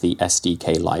want like the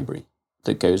SDK library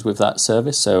that goes with that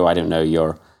service. So I don't know,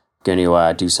 you're going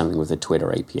to do something with the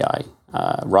Twitter API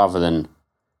rather than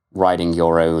writing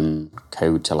your own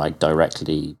code to like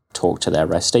directly talk to their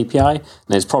REST API.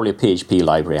 There's probably a PHP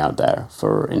library out there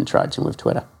for interacting with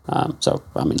Twitter. So,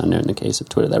 I mean, I know in the case of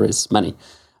Twitter, there is many.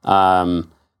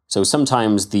 So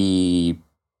sometimes the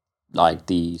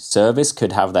service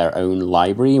could have their own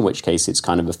library, in which case it's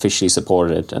kind of officially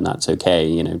supported, and that's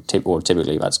okay.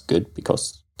 Typically that's good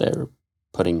because they're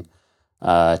putting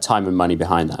time and money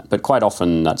behind that. But quite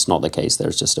often that's not the case.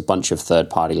 There's just a bunch of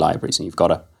third-party libraries, and you've got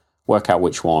to work out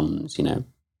which ones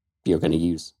you're going to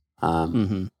use.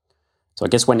 So I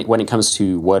guess when it comes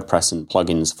to WordPress and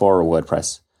plugins for a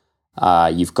WordPress,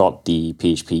 you've got the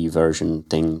PHP version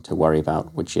thing to worry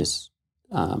about, which is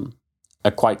can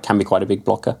be quite a big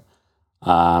blocker.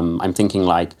 I'm thinking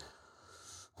like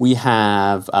we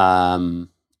have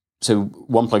so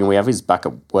one plugin we have is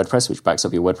Backup WordPress, which backs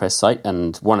up your WordPress site,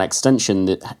 and one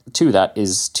extension to that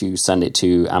is to send it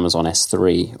to Amazon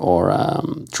S3 or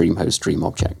DreamHost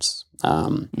DreamObjects.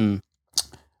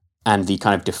 And the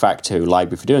kind of de facto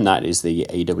library for doing that is the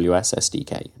AWS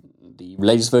SDK. The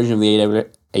latest version of the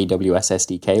AWS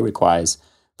SDK requires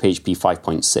PHP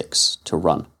 5.6 to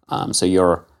run. So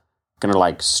you're going to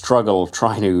like struggle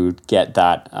trying to get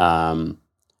that,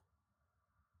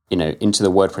 into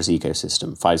the WordPress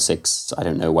ecosystem. 5.6, I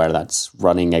don't know where that's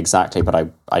running exactly,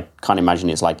 but I can't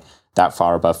imagine it's like that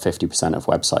far above 50% of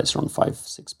websites are on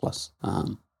 5.6 plus.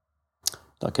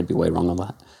 That could be way wrong on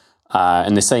that.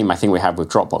 And the same, I think, we have with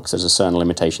Dropbox. There's a certain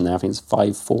limitation there. I think it's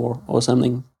 5.4 or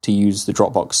something to use the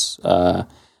Dropbox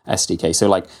SDK. So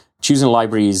like choosing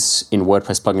libraries in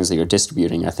WordPress plugins that you're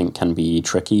distributing, I think, can be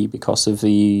tricky because of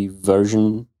the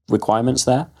version requirements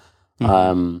there.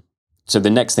 Mm-hmm. So the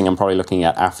next thing I'm probably looking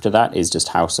at after that is just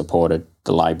how supported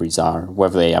the libraries are,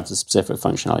 whether they have the specific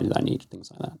functionality that I need, things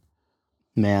like that.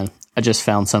 Man, I just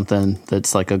found something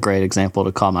that's like a great example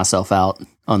to call myself out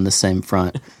on the same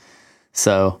front.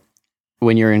 So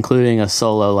when you're including a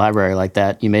solo library like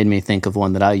that, you made me think of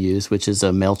one that I use, which is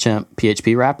a MailChimp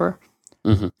PHP wrapper.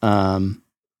 Mm-hmm.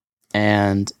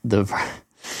 And the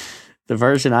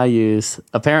version I use,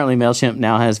 apparently MailChimp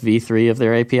now has V3 of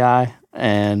their API,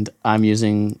 and I'm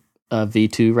using a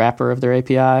V2 wrapper of their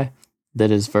API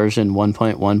that is version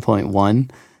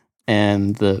 1.1.1,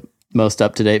 and the most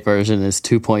up-to-date version is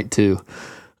 2.2.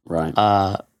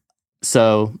 Right.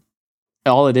 So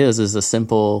all it is a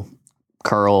simple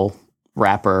curl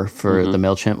wrapper for the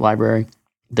MailChimp library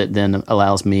that then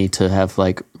allows me to have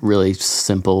like really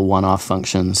simple one-off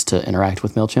functions to interact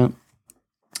with MailChimp.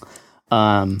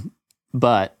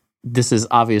 But this is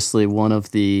obviously one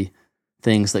of the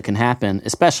things that can happen,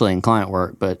 especially in client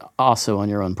work, but also on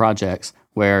your own projects,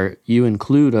 where you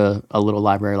include a little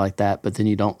library like that, but then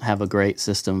you don't have a great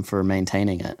system for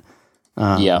maintaining it.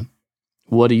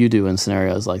 What do you do in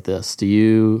scenarios like this? Do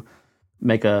you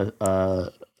make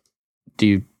do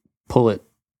you pull it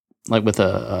like with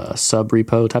a sub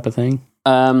repo type of thing?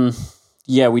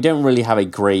 Yeah, we don't really have a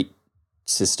great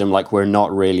system. Like, we're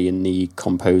not really in the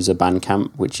Composer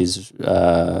Bandcamp, which is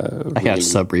I got a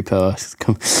sub repo.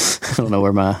 I don't know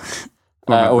where my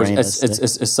brain is.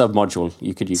 It's a sub module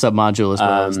you could use. Sub module is what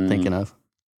I was thinking of.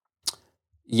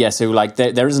 Yeah, so like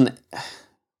there isn't.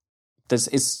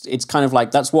 It's kind of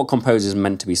like that's what Composer is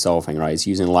meant to be solving, right? It's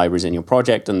using libraries in your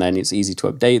project, and then it's easy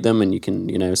to update them, and you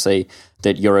can, say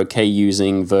that you're okay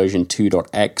using version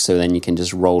 2.x, so then you can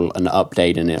just roll an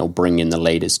update, and it'll bring in the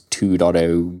latest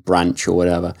 2.0 branch or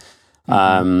whatever.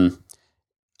 Mm-hmm.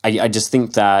 I just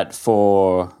think that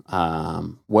for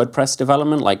WordPress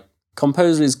development, like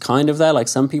Composer is kind of there. Like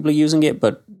some people are using it,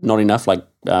 but not enough. Like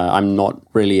I'm not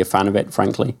really a fan of it,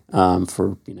 frankly,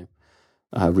 for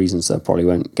reasons that I probably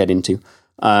won't get into.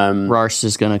 Rarsh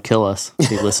is going to kill us if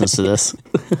he listens to this.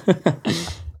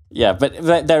 Yeah,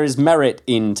 but there is merit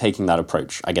in taking that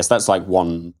approach. I guess that's like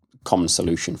one common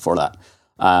solution for that.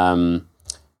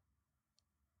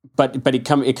 But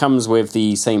it comes with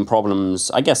the same problems,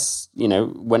 I guess,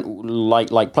 when like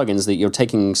plugins, that you're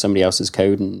taking somebody else's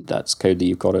code, and that's code that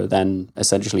you've got to then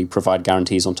essentially provide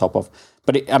guarantees on top of.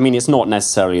 But it's not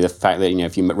necessarily the fact that,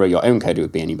 if you wrote your own code, it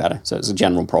would be any better. So it's a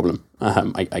general problem,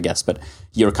 I guess. But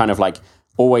you're kind of like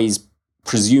always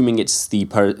presuming it's the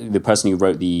person who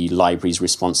wrote the library's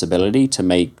responsibility to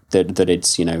make that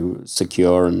it's,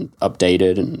 secure and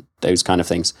updated and those kind of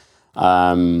things.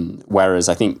 Whereas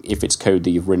I think if it's code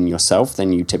that you've written yourself,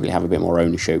 then you typically have a bit more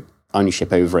ownership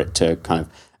over it to kind of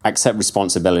accept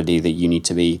responsibility that you need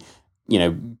to be,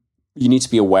 you need to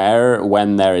be aware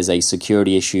when there is a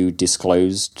security issue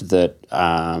disclosed that,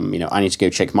 I need to go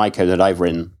check my code that I've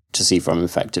written to see if I'm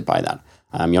affected by that.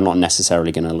 You're not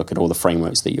necessarily going to look at all the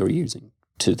frameworks that you're using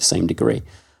to the same degree.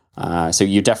 So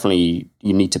you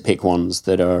need to pick ones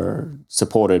that are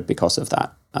supported because of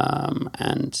that.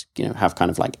 And have kind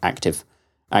of like active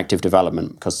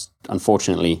development, because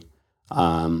unfortunately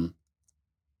code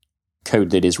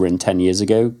that is written 10 years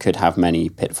ago could have many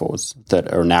pitfalls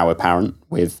that are now apparent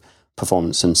with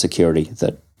performance and security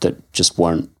that just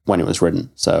weren't when it was written.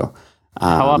 So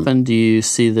how often do you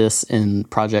see this in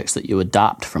projects that you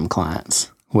adopt from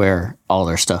clients where all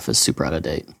their stuff is super out of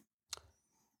date?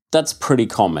 That's pretty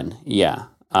common, yeah.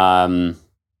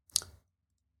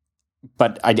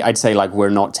 But I'd say like we're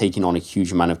not taking on a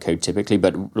huge amount of code typically,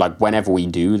 but like whenever we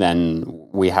do, then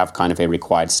we have kind of a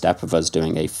required step of us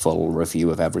doing a full review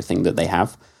of everything that they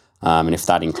have. And if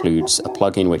that includes a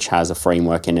plugin which has a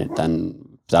framework in it,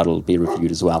 then that'll be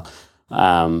reviewed as well.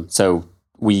 So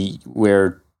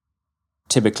we're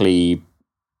typically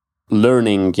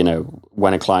learning,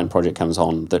 when a client project comes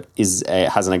on that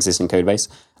has an existing code base,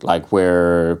 like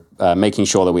we're making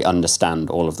sure that we understand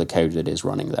all of the code that is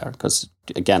running there. Because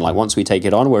again, like once we take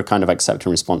it on, we're kind of accepting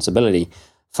responsibility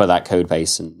for that code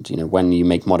base. And, when you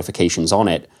make modifications on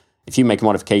it, if you make a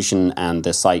modification and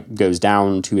the site goes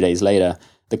down 2 days later,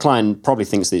 the client probably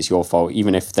thinks that it's your fault,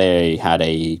 even if they had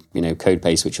a, code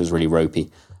base which was really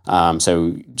ropey.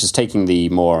 So just taking the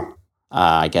more,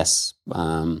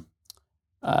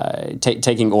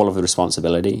 taking all of the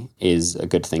responsibility is a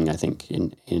good thing, I think,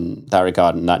 in that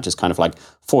regard, and that just kind of like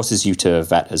forces you to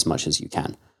vet as much as you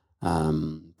can.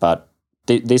 But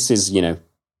this is,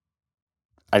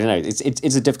 I don't know.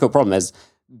 It's a difficult problem. There's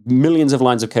millions of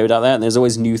lines of code out there, and there's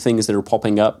always new things that are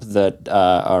popping up that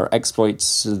are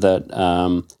exploits that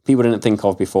people didn't think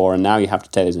of before, and now you have to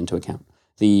take those into account.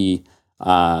 There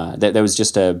was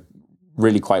just a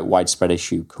really quite widespread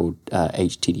issue called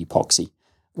HTTPoxy,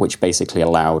 which basically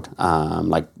allowed,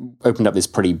 opened up this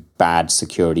pretty bad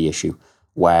security issue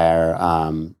where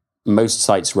most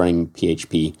sites running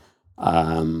PHP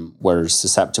were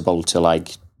susceptible to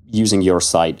like using your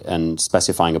site and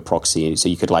specifying a proxy, so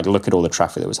you could like look at all the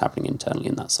traffic that was happening internally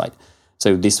in that site.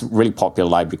 So this really popular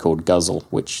library called Guzzle,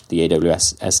 which the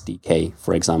AWS SDK,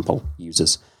 for example,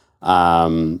 uses,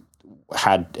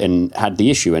 had the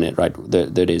issue in it, right,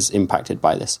 that is impacted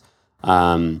by this.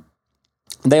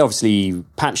 They obviously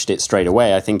patched it straight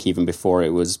away. I think even before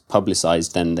it was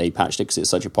publicized, then they patched it because it's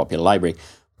such a popular library.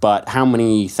 But how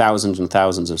many thousands and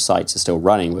thousands of sites are still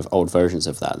running with old versions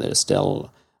of that are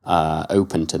still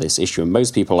open to this issue? And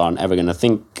most people aren't ever going to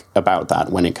think about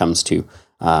that when it comes to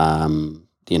them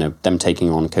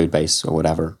taking on Codebase or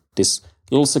whatever. This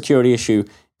little security issue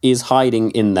is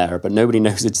hiding in there, but nobody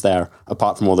knows it's there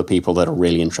apart from all the people that are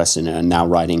really interested in it and now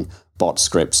writing bot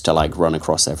scripts to like run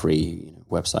across every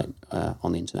website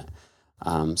on the internet.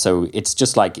 So it's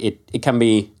just like it can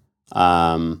be.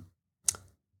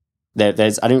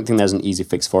 There's I don't think there's an easy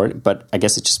fix for it, but I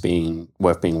guess it's just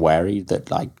worth being wary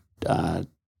that like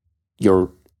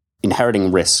you're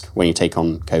inheriting risk when you take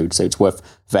on code, so it's worth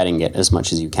vetting it as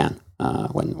much as you can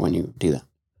when you do that.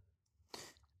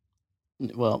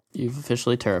 Well, you've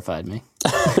officially terrified me.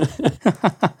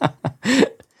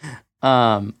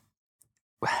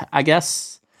 I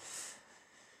guess.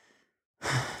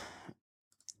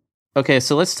 Okay,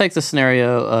 so let's take the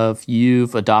scenario of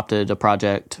you've adopted a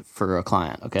project for a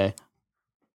client, okay?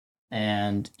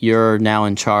 And you're now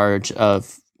in charge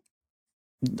of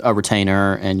a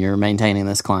retainer and you're maintaining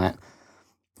this client.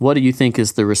 What do you think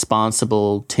is the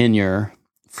responsible tenure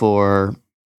for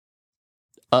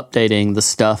updating the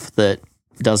stuff that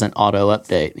doesn't auto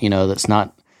update? That's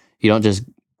not, you don't just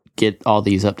get all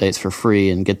these updates for free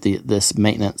and get this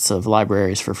maintenance of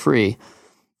libraries for free.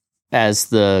 As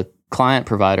the client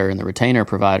provider and the retainer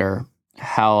provider,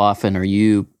 how often do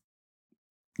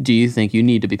you think you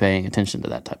need to be paying attention to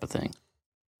that type of thing?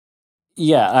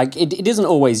 Yeah, like it isn't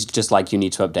always just like you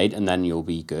need to update and then you'll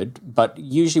be good. But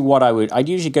usually I'd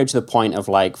usually go to the point of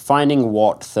like finding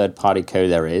what third-party code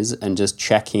there is and just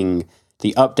checking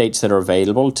the updates that are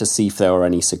available to see if there are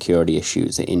any security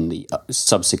issues in the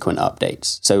subsequent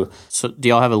updates. So do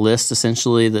y'all have a list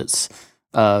essentially that's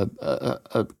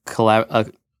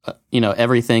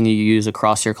everything you use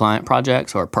across your client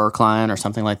projects or per client or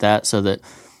something like that, so that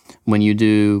when you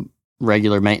do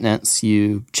regular maintenance,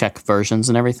 you check versions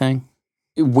and everything?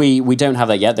 We don't have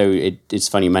that yet, though. It's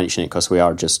funny you mention it because we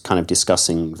are just kind of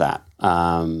discussing that.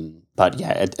 But yeah,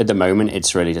 at the moment,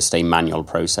 it's really just a manual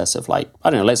process of like, I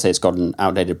don't know, let's say it's got an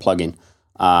outdated plugin.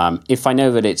 If I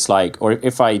know that it's like, or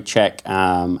if I check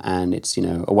and it's,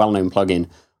 a well-known plugin,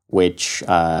 which,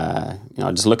 I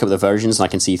just look up the versions and I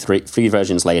can see three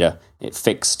versions later, it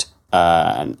fixed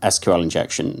an SQL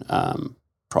injection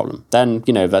problem. Then,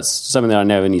 that's something that I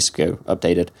know needs to go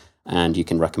updated, and you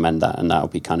can recommend that. And that'll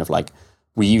be kind of like,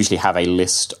 we usually have a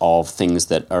list of things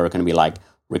that are going to be like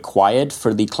required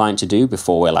for the client to do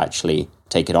before we'll actually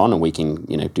take it on, and we can,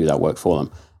 do that work for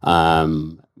them.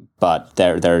 But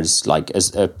there's like,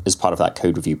 as part of that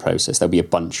code review process, there'll be a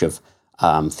bunch of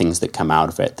things that come out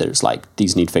of it. There's like,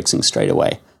 these need fixing straight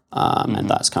away. And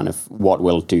that's kind of what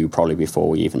we'll do probably before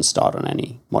we even start on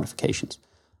any modifications.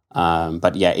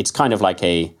 But yeah, it's kind of like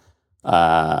a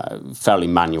fairly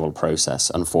manual process,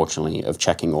 unfortunately, of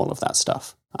checking all of that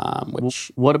stuff.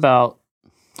 What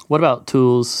about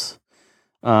tools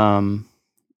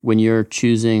when you're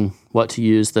choosing what to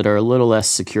use that are a little less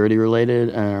security related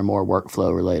and are more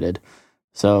workflow related?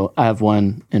 So I have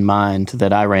one in mind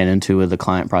that I ran into with a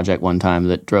client project one time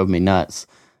that drove me nuts,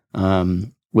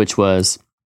 which was,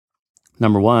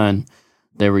 number one,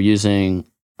 they were using,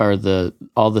 all the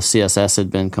CSS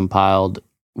had been compiled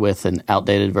with an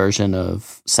outdated version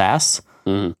of Sass,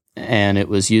 and it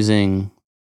was using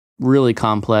really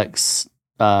complex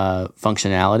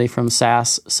functionality from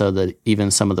Sass, so that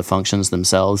even some of the functions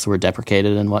themselves were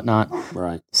deprecated and whatnot.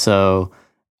 Right. So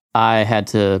I had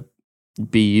to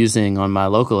be using on my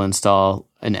local install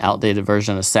an outdated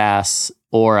version of Sass,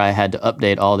 or I had to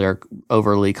update all their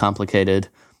overly complicated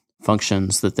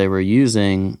functions that they were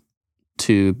using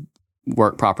to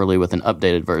work properly with an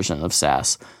updated version of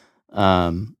Sass.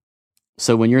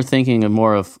 So when you're thinking of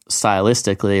more of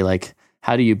stylistically, like,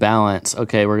 how do you balance,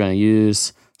 okay, we're going to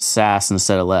use Sass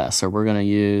instead of less, or we're going to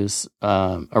use,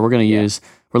 we'll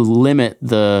limit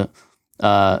the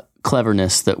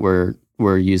cleverness that we're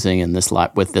using in this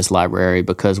with this library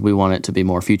because we want it to be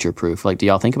more future proof. Like, do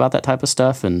y'all think about that type of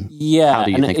stuff? And how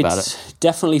do you think about it?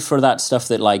 Definitely for that stuff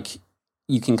that like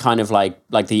you can kind of like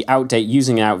the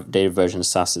using an outdated version of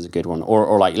Sass is a good one.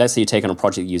 Or like, let's say you take on a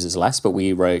project that uses less, but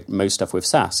we wrote most stuff with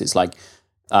Sass. It's like,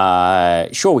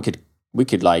 sure, we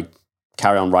could like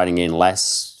carry on writing in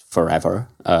less forever.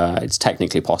 It's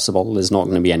technically possible. There's not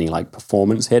going to be any like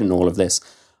performance hit and all of this.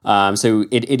 So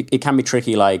it can be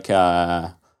tricky. Like,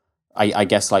 I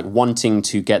guess like wanting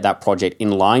to get that project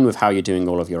in line with how you're doing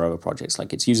all of your other projects.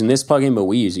 Like, it's using this plugin, but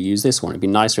we usually use this one. It'd be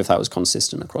nicer if that was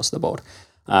consistent across the board.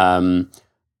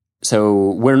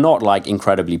 So we're not like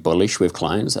incredibly bullish with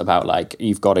clients about like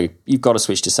you've got to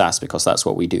switch to Sass because that's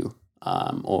what we do,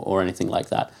 or anything like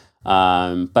that.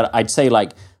 But I'd say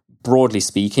like broadly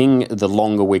speaking, the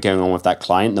longer we're going on with that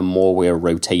client, the more we're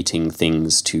rotating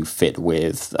things to fit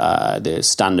with the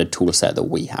standard tool set that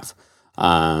we have.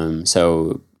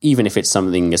 So even if it's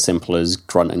something as simple as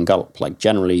Grunt and Gulp, like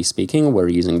generally speaking, we're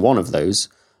using one of those.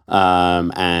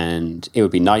 And it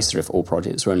would be nicer if all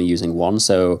projects were only using one.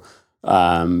 So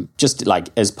just like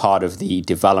as part of the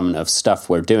development of stuff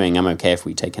we're doing, I'm okay if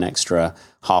we take an extra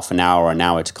half an hour or an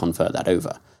hour to convert that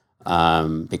over,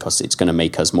 because it's going to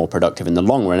make us more productive in the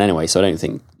long run anyway. So I don't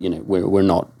think, we're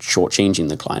not shortchanging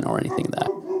the client or anything there.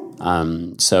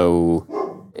 So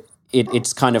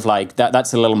it's kind of like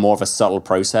that's a little more of a subtle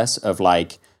process of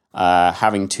like,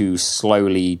 having to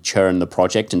slowly churn the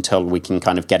project until we can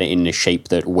kind of get it in a shape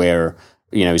that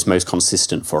is most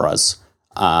consistent for us.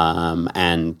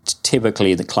 And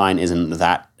typically the client isn't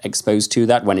that exposed to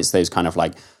that. When it's those kind of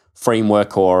like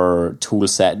framework or tool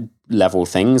set level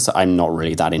things, I'm not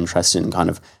really that interested in kind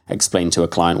of explaining to a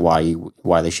client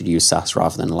why they should use Sass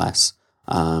rather than less.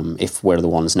 If we're the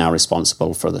ones now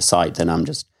responsible for the site, then I'm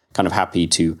just kind of happy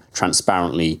to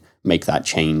transparently make that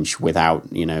change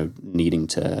without, needing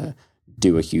to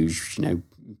do a huge,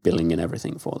 billing and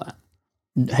everything for that.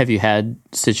 Have you had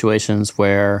situations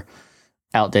where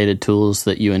outdated tools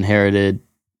that you inherited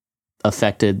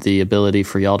affected the ability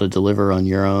for y'all to deliver on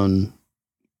your own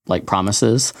like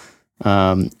promises?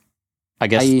 I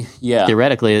guess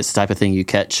theoretically it's the type of thing you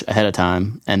catch ahead of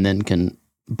time and then can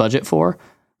budget for,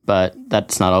 but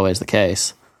that's not always the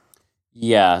case.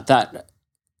 Yeah,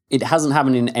 it hasn't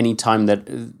happened in any time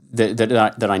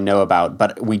that I know about,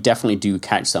 but we definitely do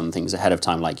catch some things ahead of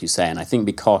time, like you say. And I think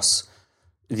because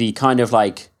the kind of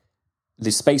like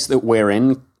the space that we're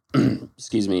in,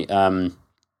 excuse me,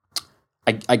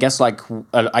 I guess like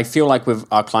I feel like with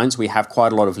our clients, we have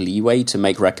quite a lot of leeway to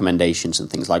make recommendations and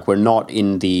things. Like, we're not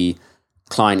in the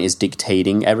client is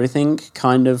dictating everything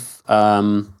kind of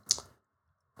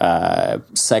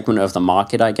segment of the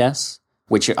market, I guess.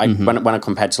 Which when I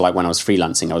compared to like when I was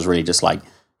freelancing, I was really just like,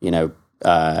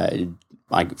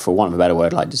 like for want of a better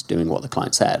word, like just doing what the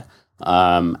client said.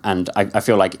 And I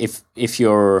feel like if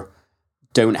you're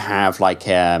don't have like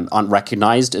aren't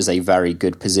recognized as a very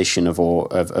good position of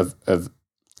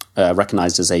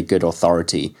recognized as a good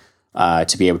authority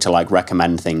to be able to like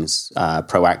recommend things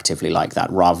proactively like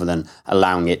that, rather than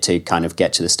allowing it to kind of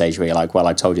get to the stage where you're like, well,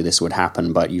 I told you this would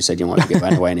happen, but you said you wanted to go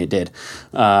anyway, and it did.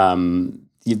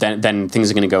 Then things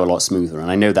are going to go a lot smoother.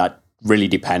 And I know that really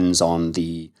depends on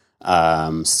the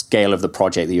scale of the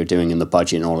project that you're doing and the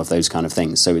budget and all of those kind of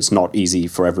things. So it's not easy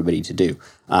for everybody to do.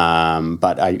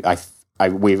 But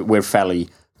we're fairly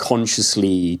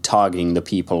consciously targeting the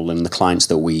people and the clients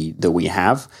that we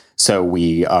have. So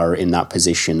we are in that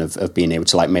position of being able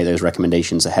to like make those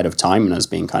recommendations ahead of time, and us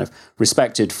being kind of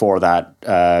respected for that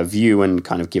view and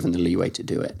kind of given the leeway to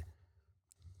do it.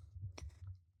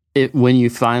 When you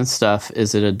find stuff,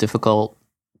 is it a difficult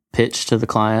pitch to the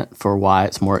client for why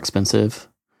it's more expensive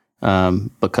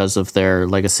because of their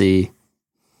legacy,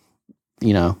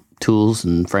 tools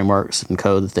and frameworks and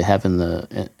code that they have in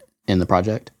the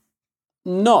project?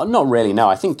 Not really. No,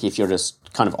 I think if you're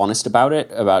just kind of honest about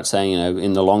it, about saying,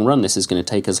 in the long run, this is going to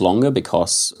take us longer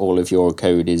because all of your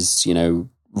code is,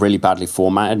 really badly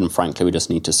formatted, and frankly, we just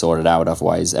need to sort it out.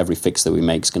 Otherwise, every fix that we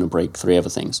make is going to break 3 other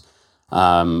things.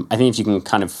 I think if you can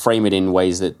kind of frame it in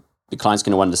ways that the client's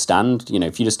going to understand,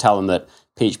 if you just tell them that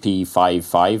PHP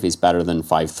 5.5 is better than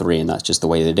 5.3 and that's just the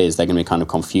way that it is, they're going to be kind of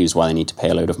confused why they need to pay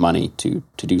a load of money to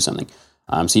do something.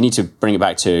 So you need to bring it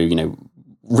back to,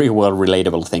 real world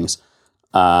relatable things.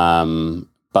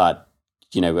 But,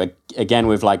 again,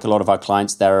 with like a lot of our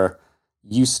clients, they're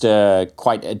used to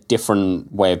quite a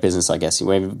different way of business, I guess.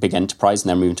 We're a big enterprise and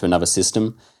they're moving to another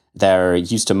system. They're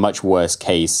used to much worse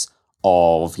case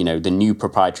of, the new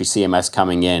proprietary CMS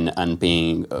coming in and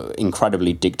being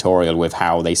incredibly dictatorial with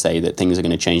how they say that things are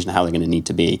going to change and how they're going to need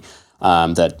to be.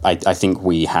 That I think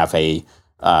we have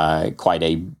quite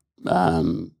a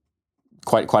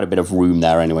quite a bit of room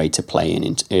there anyway to play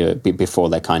in before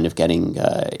they're kind of getting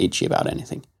itchy about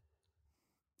anything.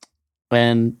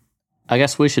 And I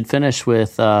guess we should finish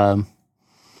with,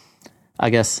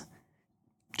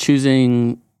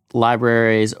 choosing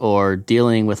libraries or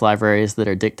dealing with libraries that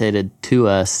are dictated to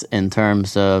us in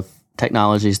terms of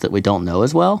technologies that we don't know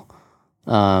as well.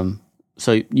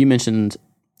 So you mentioned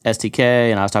SDK,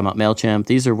 and I was talking about MailChimp.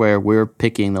 These are where we're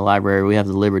picking the library. We have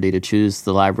the liberty to choose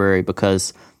the library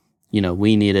because,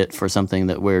 we need it for something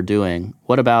that we're doing.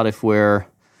 What about if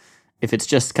it's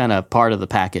just kind of part of the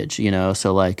package,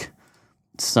 so like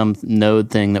some node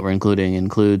thing that we're including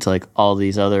includes like all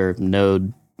these other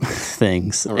node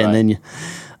things. Right. And then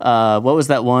what was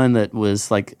that one that was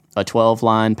like a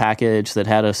 12-line package that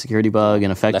had a security bug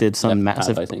and affected some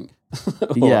massive... I think.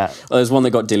 Yeah. Well, there's one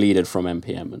that got deleted from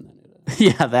NPM. And then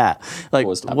yeah, that. Like,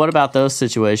 what about those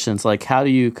situations? Like, how do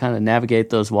you kind of navigate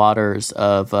those waters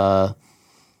of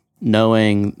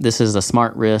knowing this is a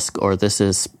smart risk or this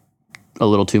is a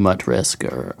little too much risk?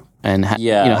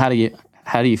 How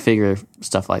do you figure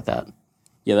stuff like that?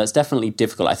 Yeah, that's definitely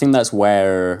difficult. I think that's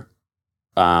where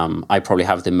I probably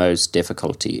have the most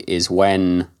difficulty is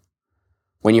when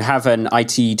you have an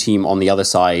IT team on the other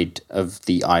side of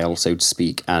the aisle, so to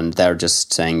speak, and they're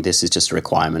just saying this is just a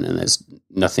requirement and there's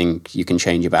nothing you can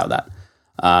change about that.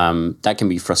 That can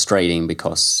be frustrating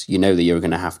because you know that you're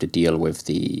going to have to deal with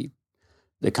the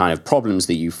kind of problems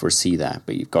that you foresee there,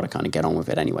 but you've got to kind of get on with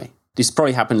it anyway. This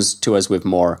probably happens to us with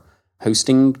more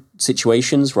hosting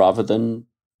situations rather than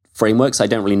frameworks. I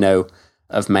don't really know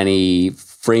of many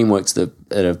frameworks that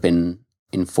have been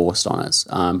enforced on us,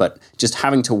 but just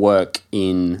having to work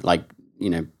in having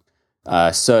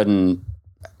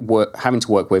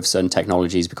to work with certain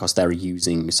technologies because they're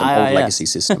using some old legacy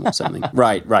system or something.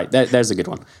 Right. There's a good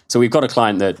one. So we've got a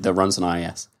client that runs an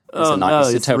IIS.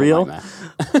 It's real? Nightmare.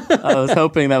 I was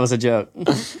hoping that was a joke.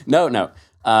 No.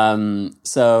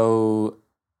 So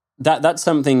that's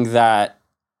something that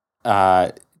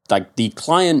the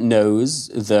client knows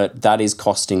that is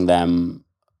costing them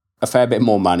a fair bit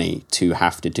more money to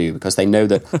have to do because they know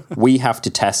that we have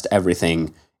to test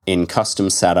everything in custom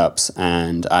setups.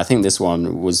 And I think this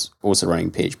one was also running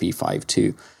PHP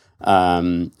 5.2.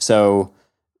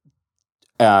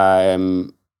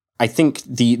 I think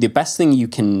the best thing you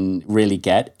can really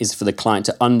get is for the client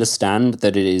to understand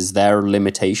that it is their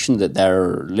limitation that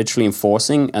they're literally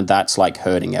enforcing, and that's like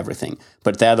hurting everything.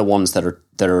 But they're the ones that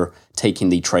are taking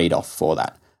the trade-off for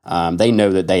that. They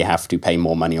know that they have to pay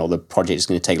more money or the project is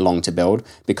going to take long to build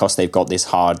because they've got this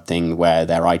hard thing where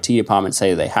their IT department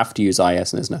say they have to use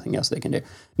IIS and there's nothing else they can do.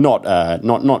 Not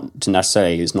to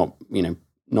necessarily is not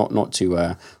not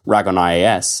to rag on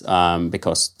IIS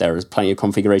because there is plenty of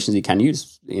configurations you can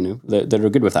use that are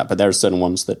good with that, but there are certain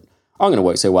ones that aren't going to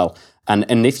work so well.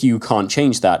 And if you can't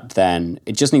change that, then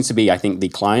it just needs to be, I think, the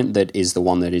client that is the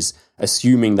one that is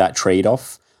assuming that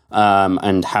trade-off.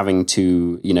 And having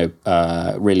to,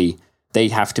 really, they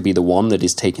have to be the one that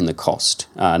is taking the cost,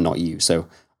 not you. So,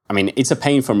 I mean, it's a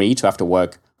pain for me to have to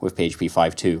work with PHP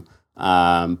 5.2,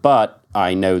 but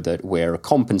I know that we're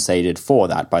compensated for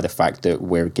that by the fact that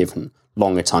we're given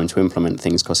longer time to implement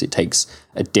things because it takes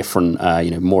a different,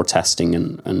 more testing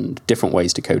and different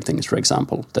ways to code things, for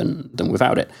example, than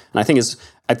without it. And I think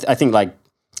I think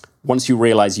once you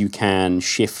realize you can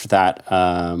shift that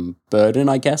burden,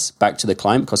 I guess, back to the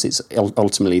client because it's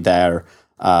ultimately their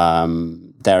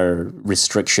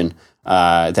restriction,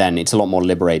 then it's a lot more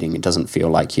liberating. It doesn't feel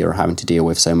like you're having to deal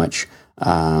with so much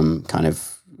kind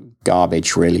of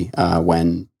garbage, really,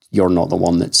 when you're not the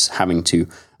one that's having to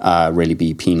really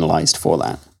be penalized for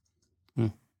that.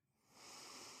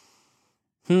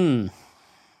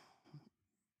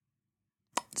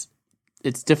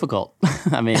 It's difficult.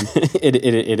 I mean,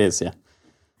 it is, yeah.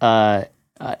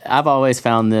 I've always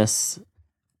found this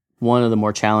one of the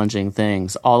more challenging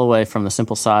things, all the way from the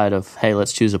simple side of, hey,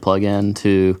 let's choose a plugin,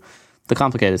 to the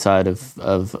complicated side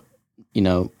of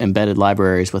embedded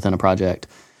libraries within a project.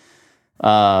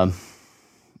 Do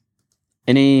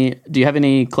you have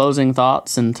any closing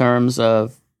thoughts in terms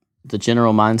of the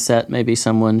general mindset maybe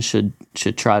someone should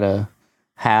try to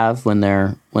have when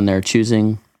they're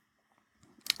choosing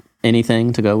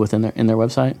anything to go within in their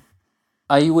website?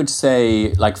 I would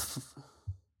say,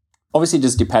 obviously it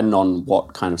just depends on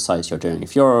what kind of size you're doing.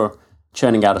 If you're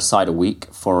churning out a site a week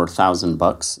for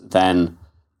 $1,000, then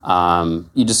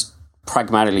you just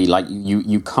pragmatically,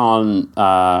 you can't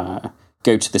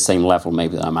go to the same level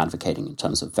maybe that I'm advocating in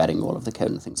terms of vetting all of the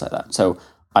code and things like that. So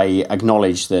I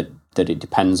acknowledge that it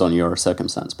depends on your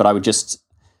circumstance, but I would just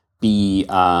be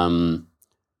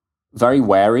very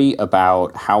wary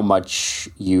about how much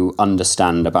you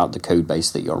understand about the code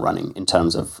base that you're running in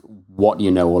terms of what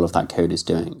you know all of that code is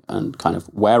doing, and kind of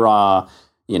where are,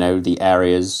 the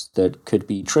areas that could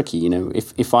be tricky.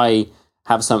 If I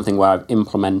have something where I've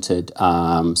implemented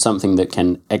something that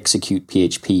can execute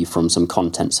PHP from some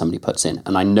content somebody puts in,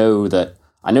 and I know that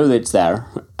it's there,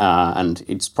 and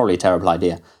it's probably a terrible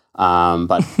idea.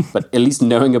 But at least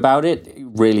knowing about it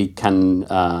really can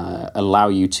allow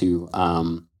you to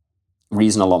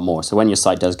reason a lot more. So when your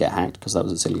site does get hacked, because that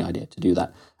was a silly idea to do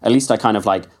that, at least I kind of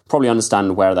probably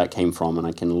understand where that came from, and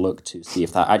I can look to see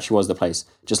if that actually was the place.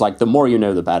 Just the more you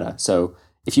know, the better. So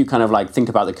if you kind of think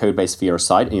about the code base for your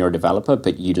site and you're a developer,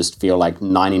 but you just feel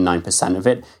 99% of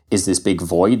it is this big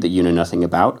void that you know nothing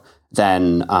about,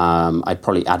 then I'd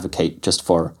probably advocate just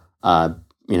for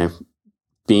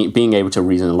being able to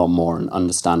reason a lot more and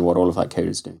understand what all of that code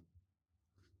is doing.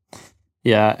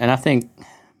 Yeah, and I think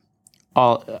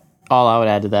all I would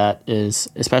add to that is,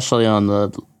 especially on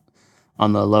the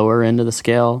lower end of the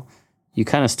scale, you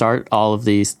kind of start all of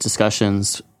these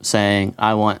discussions saying,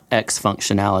 I want X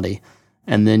functionality,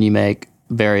 and then you make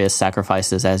various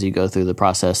sacrifices as you go through the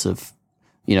process of,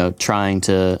 trying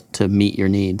to meet your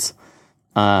needs.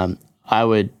 I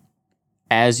would,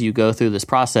 as you go through this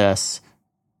process,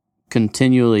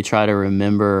 continually try to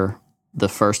remember the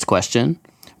first question,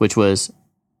 which was,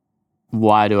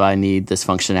 why do I need this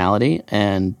functionality?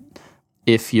 And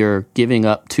if you're giving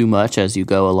up too much as you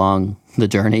go along the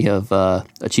journey of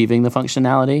achieving the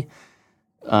functionality,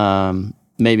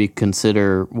 maybe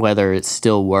consider whether it's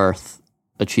still worth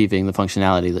achieving the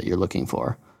functionality that you're looking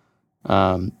for.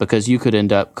 Because you could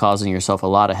end up causing yourself a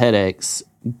lot of headaches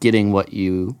getting what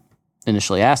you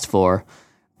initially asked for,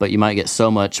 but you might get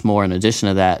so much more in addition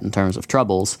to that in terms of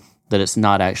troubles that it's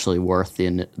not actually worth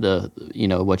the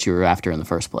what you were after in the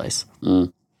first place.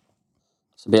 Mm.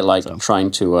 It's a bit like trying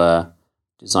to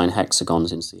design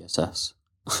hexagons in CSS.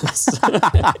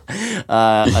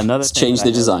 Another thing change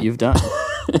the design you've done.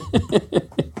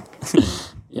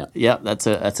 Yeah, that's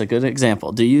a good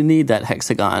example. Do you need that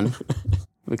hexagon?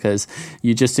 Because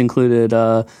you just included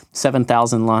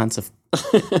 7,000 lines of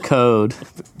code,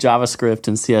 JavaScript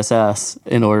and CSS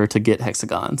in order to get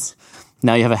hexagons.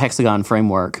 Now you have a hexagon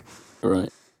framework. Right.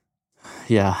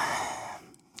 Yeah.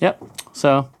 Yep.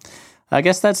 So I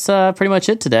guess that's pretty much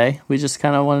it today. We just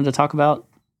kind of wanted to talk about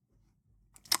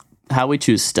how we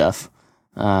choose stuff.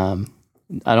 I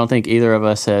don't think either of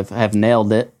us have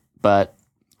nailed it, but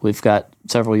we've got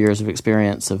several years of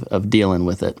experience of dealing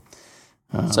with it.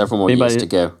 Several more years to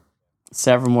go.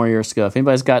 Several more years to go. If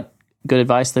anybody's got good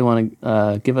advice they want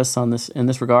to give us in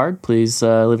this regard, please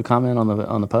leave a comment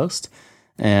on the post.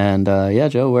 And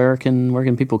Joe, where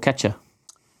can people catch you?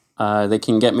 They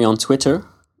can get me on Twitter.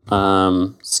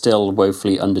 Still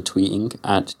woefully undertweeting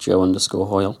at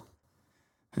Joe_Hoyle.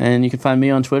 And you can find me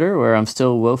on Twitter, where I'm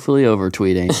still woefully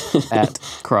overtweeting at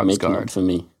Krogsgard. Making up for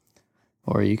me.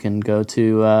 Or you can go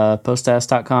to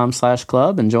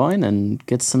poststatus.com/club and join and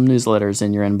get some newsletters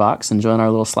in your inbox and join our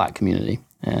little Slack community.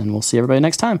 And we'll see everybody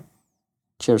next time.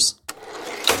 Cheers.